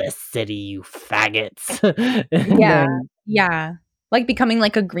rule this city, you faggots. And Yeah, then yeah, like becoming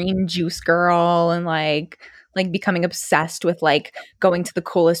like a green juice girl, and like becoming obsessed with like going to the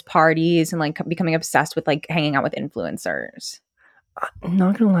coolest parties, and like becoming obsessed with like hanging out with influencers. I'm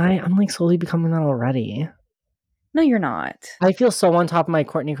not gonna lie, I'm like slowly becoming that already. No, you're not. I feel so on top of my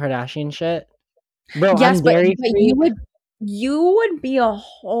Kourtney Kardashian shit. Bro, Yes, I'm but dairy free. you would be a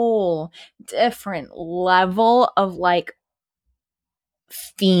whole different level of like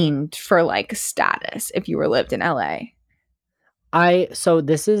fiend for like status if you were lived in LA. So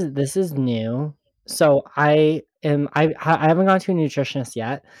this is new. So I haven't gone to a nutritionist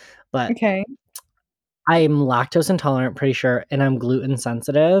yet, but Okay. I'm lactose intolerant, pretty sure, and I'm gluten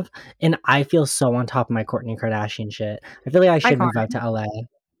sensitive, and I feel so on top of my Kourtney Kardashian shit. I feel like I should move Iconic. out to LA.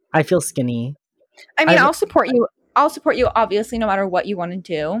 I feel skinny. I mean, I've I'll support you. I'll support you obviously no matter what you want to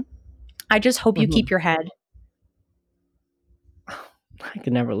do. I just hope you keep your head. I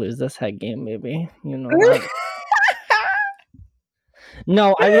could never lose this head game, baby. You know that.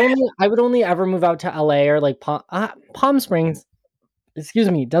 No, I would only ever move out to LA or like Palm Springs. Excuse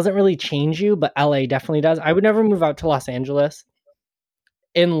me, doesn't really change you, but LA definitely does. I would never move out to Los Angeles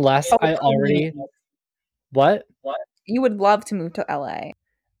unless Oh, I already what? you would love to move to LA.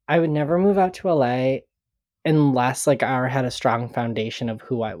 I would never move out to LA unless like I already had a strong foundation of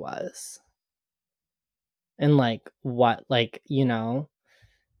who I was. And like what like, you know,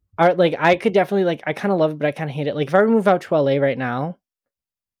 art like I could definitely like I kind of love it, but I kind of hate it. Like if I were to move out to LA right now,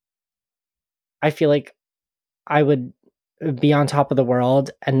 I feel like I would be on top of the world,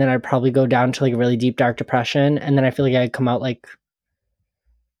 and then I'd probably go down to like a really deep dark depression, and then I feel like I'd come out like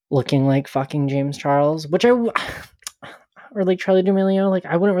looking like fucking James Charles, which or like Charlie D'Amelio. Like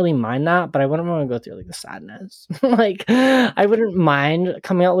I wouldn't really mind that, but I wouldn't want to go through like the sadness. Like I wouldn't mind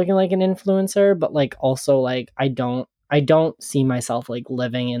coming out looking like an influencer, but like also like I don't see myself like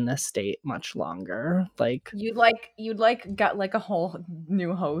living in this state much longer. Like You'd like get like a whole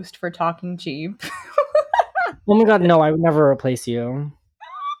new host for Talking Cheap. oh my god, no, I would never replace you.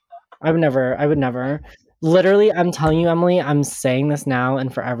 I would never. Literally, I'm telling you, Emily, I'm saying this now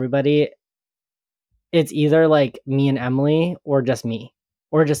and for everybody. It's either like me and Emily or just me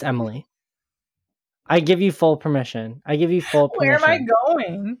or just Emily. I give you full permission. I give you full Where am I permission.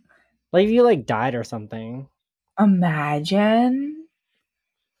 going? Like if you like died or something. Imagine.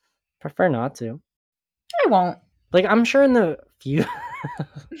 Prefer not to. I won't. Like I'm sure in the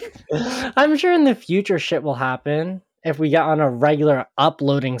I'm sure in the future shit will happen if we get on a regular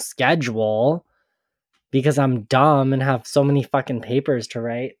uploading schedule because I'm dumb and have so many fucking papers to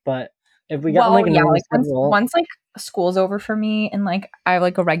write. But if we get on like a normal like schedule, once like school's over for me and like I have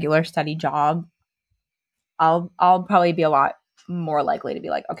like a regular steady job, I'll probably be a lot more likely to be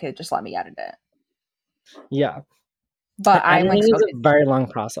like, okay, just let me edit it. yeah. But I'm like Editing so is a very long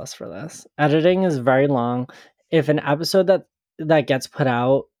process for this. Editing is very long. If an episode that gets put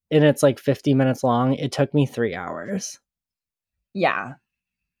out and it's like 50 minutes long, it took me 3 hours. yeah.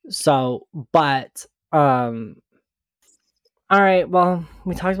 So, but all right, well,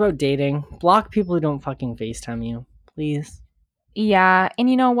 we talked about dating. Block people who don't fucking FaceTime you, please. Yeah, and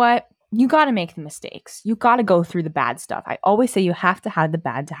you know what? You got to make the mistakes. You got to go through the bad stuff. I always say you have to have the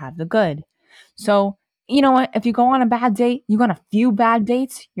bad to have the good. So, you know what? If you go on a bad date, you go on a few bad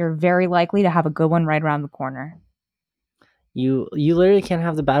dates, you're very likely to have a good one right around the corner. You literally can't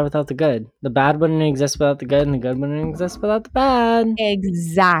have the bad without the good. The bad wouldn't exist without the good, and the good wouldn't exist without the bad.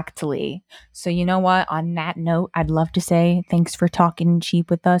 Exactly. So, you know what? On that note, I'd love to say thanks for talking cheap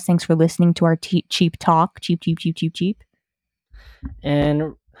with us. Thanks for listening to our cheap talk. Cheap, cheap, cheap, cheap, cheap.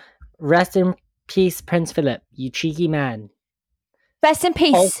 And rest in peace, Prince Philip, you cheeky man. Rest in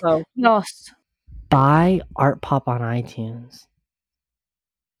peace. Also, Yes. buy Art Pop on iTunes.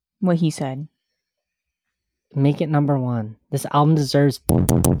 What he said. Make it number 1. This album deserves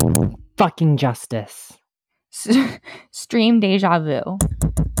fucking justice. Stream Deja Vu.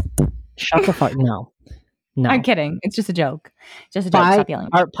 Shut the fuck no. I'm kidding. It's just a joke. Just a joke. Buy Stop yelling.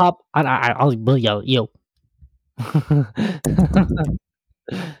 Art Pop. I'll yell you. All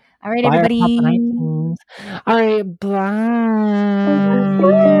right, Buy Art everybody. Pop on iTunes. All right,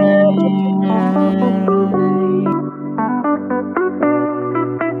 bye.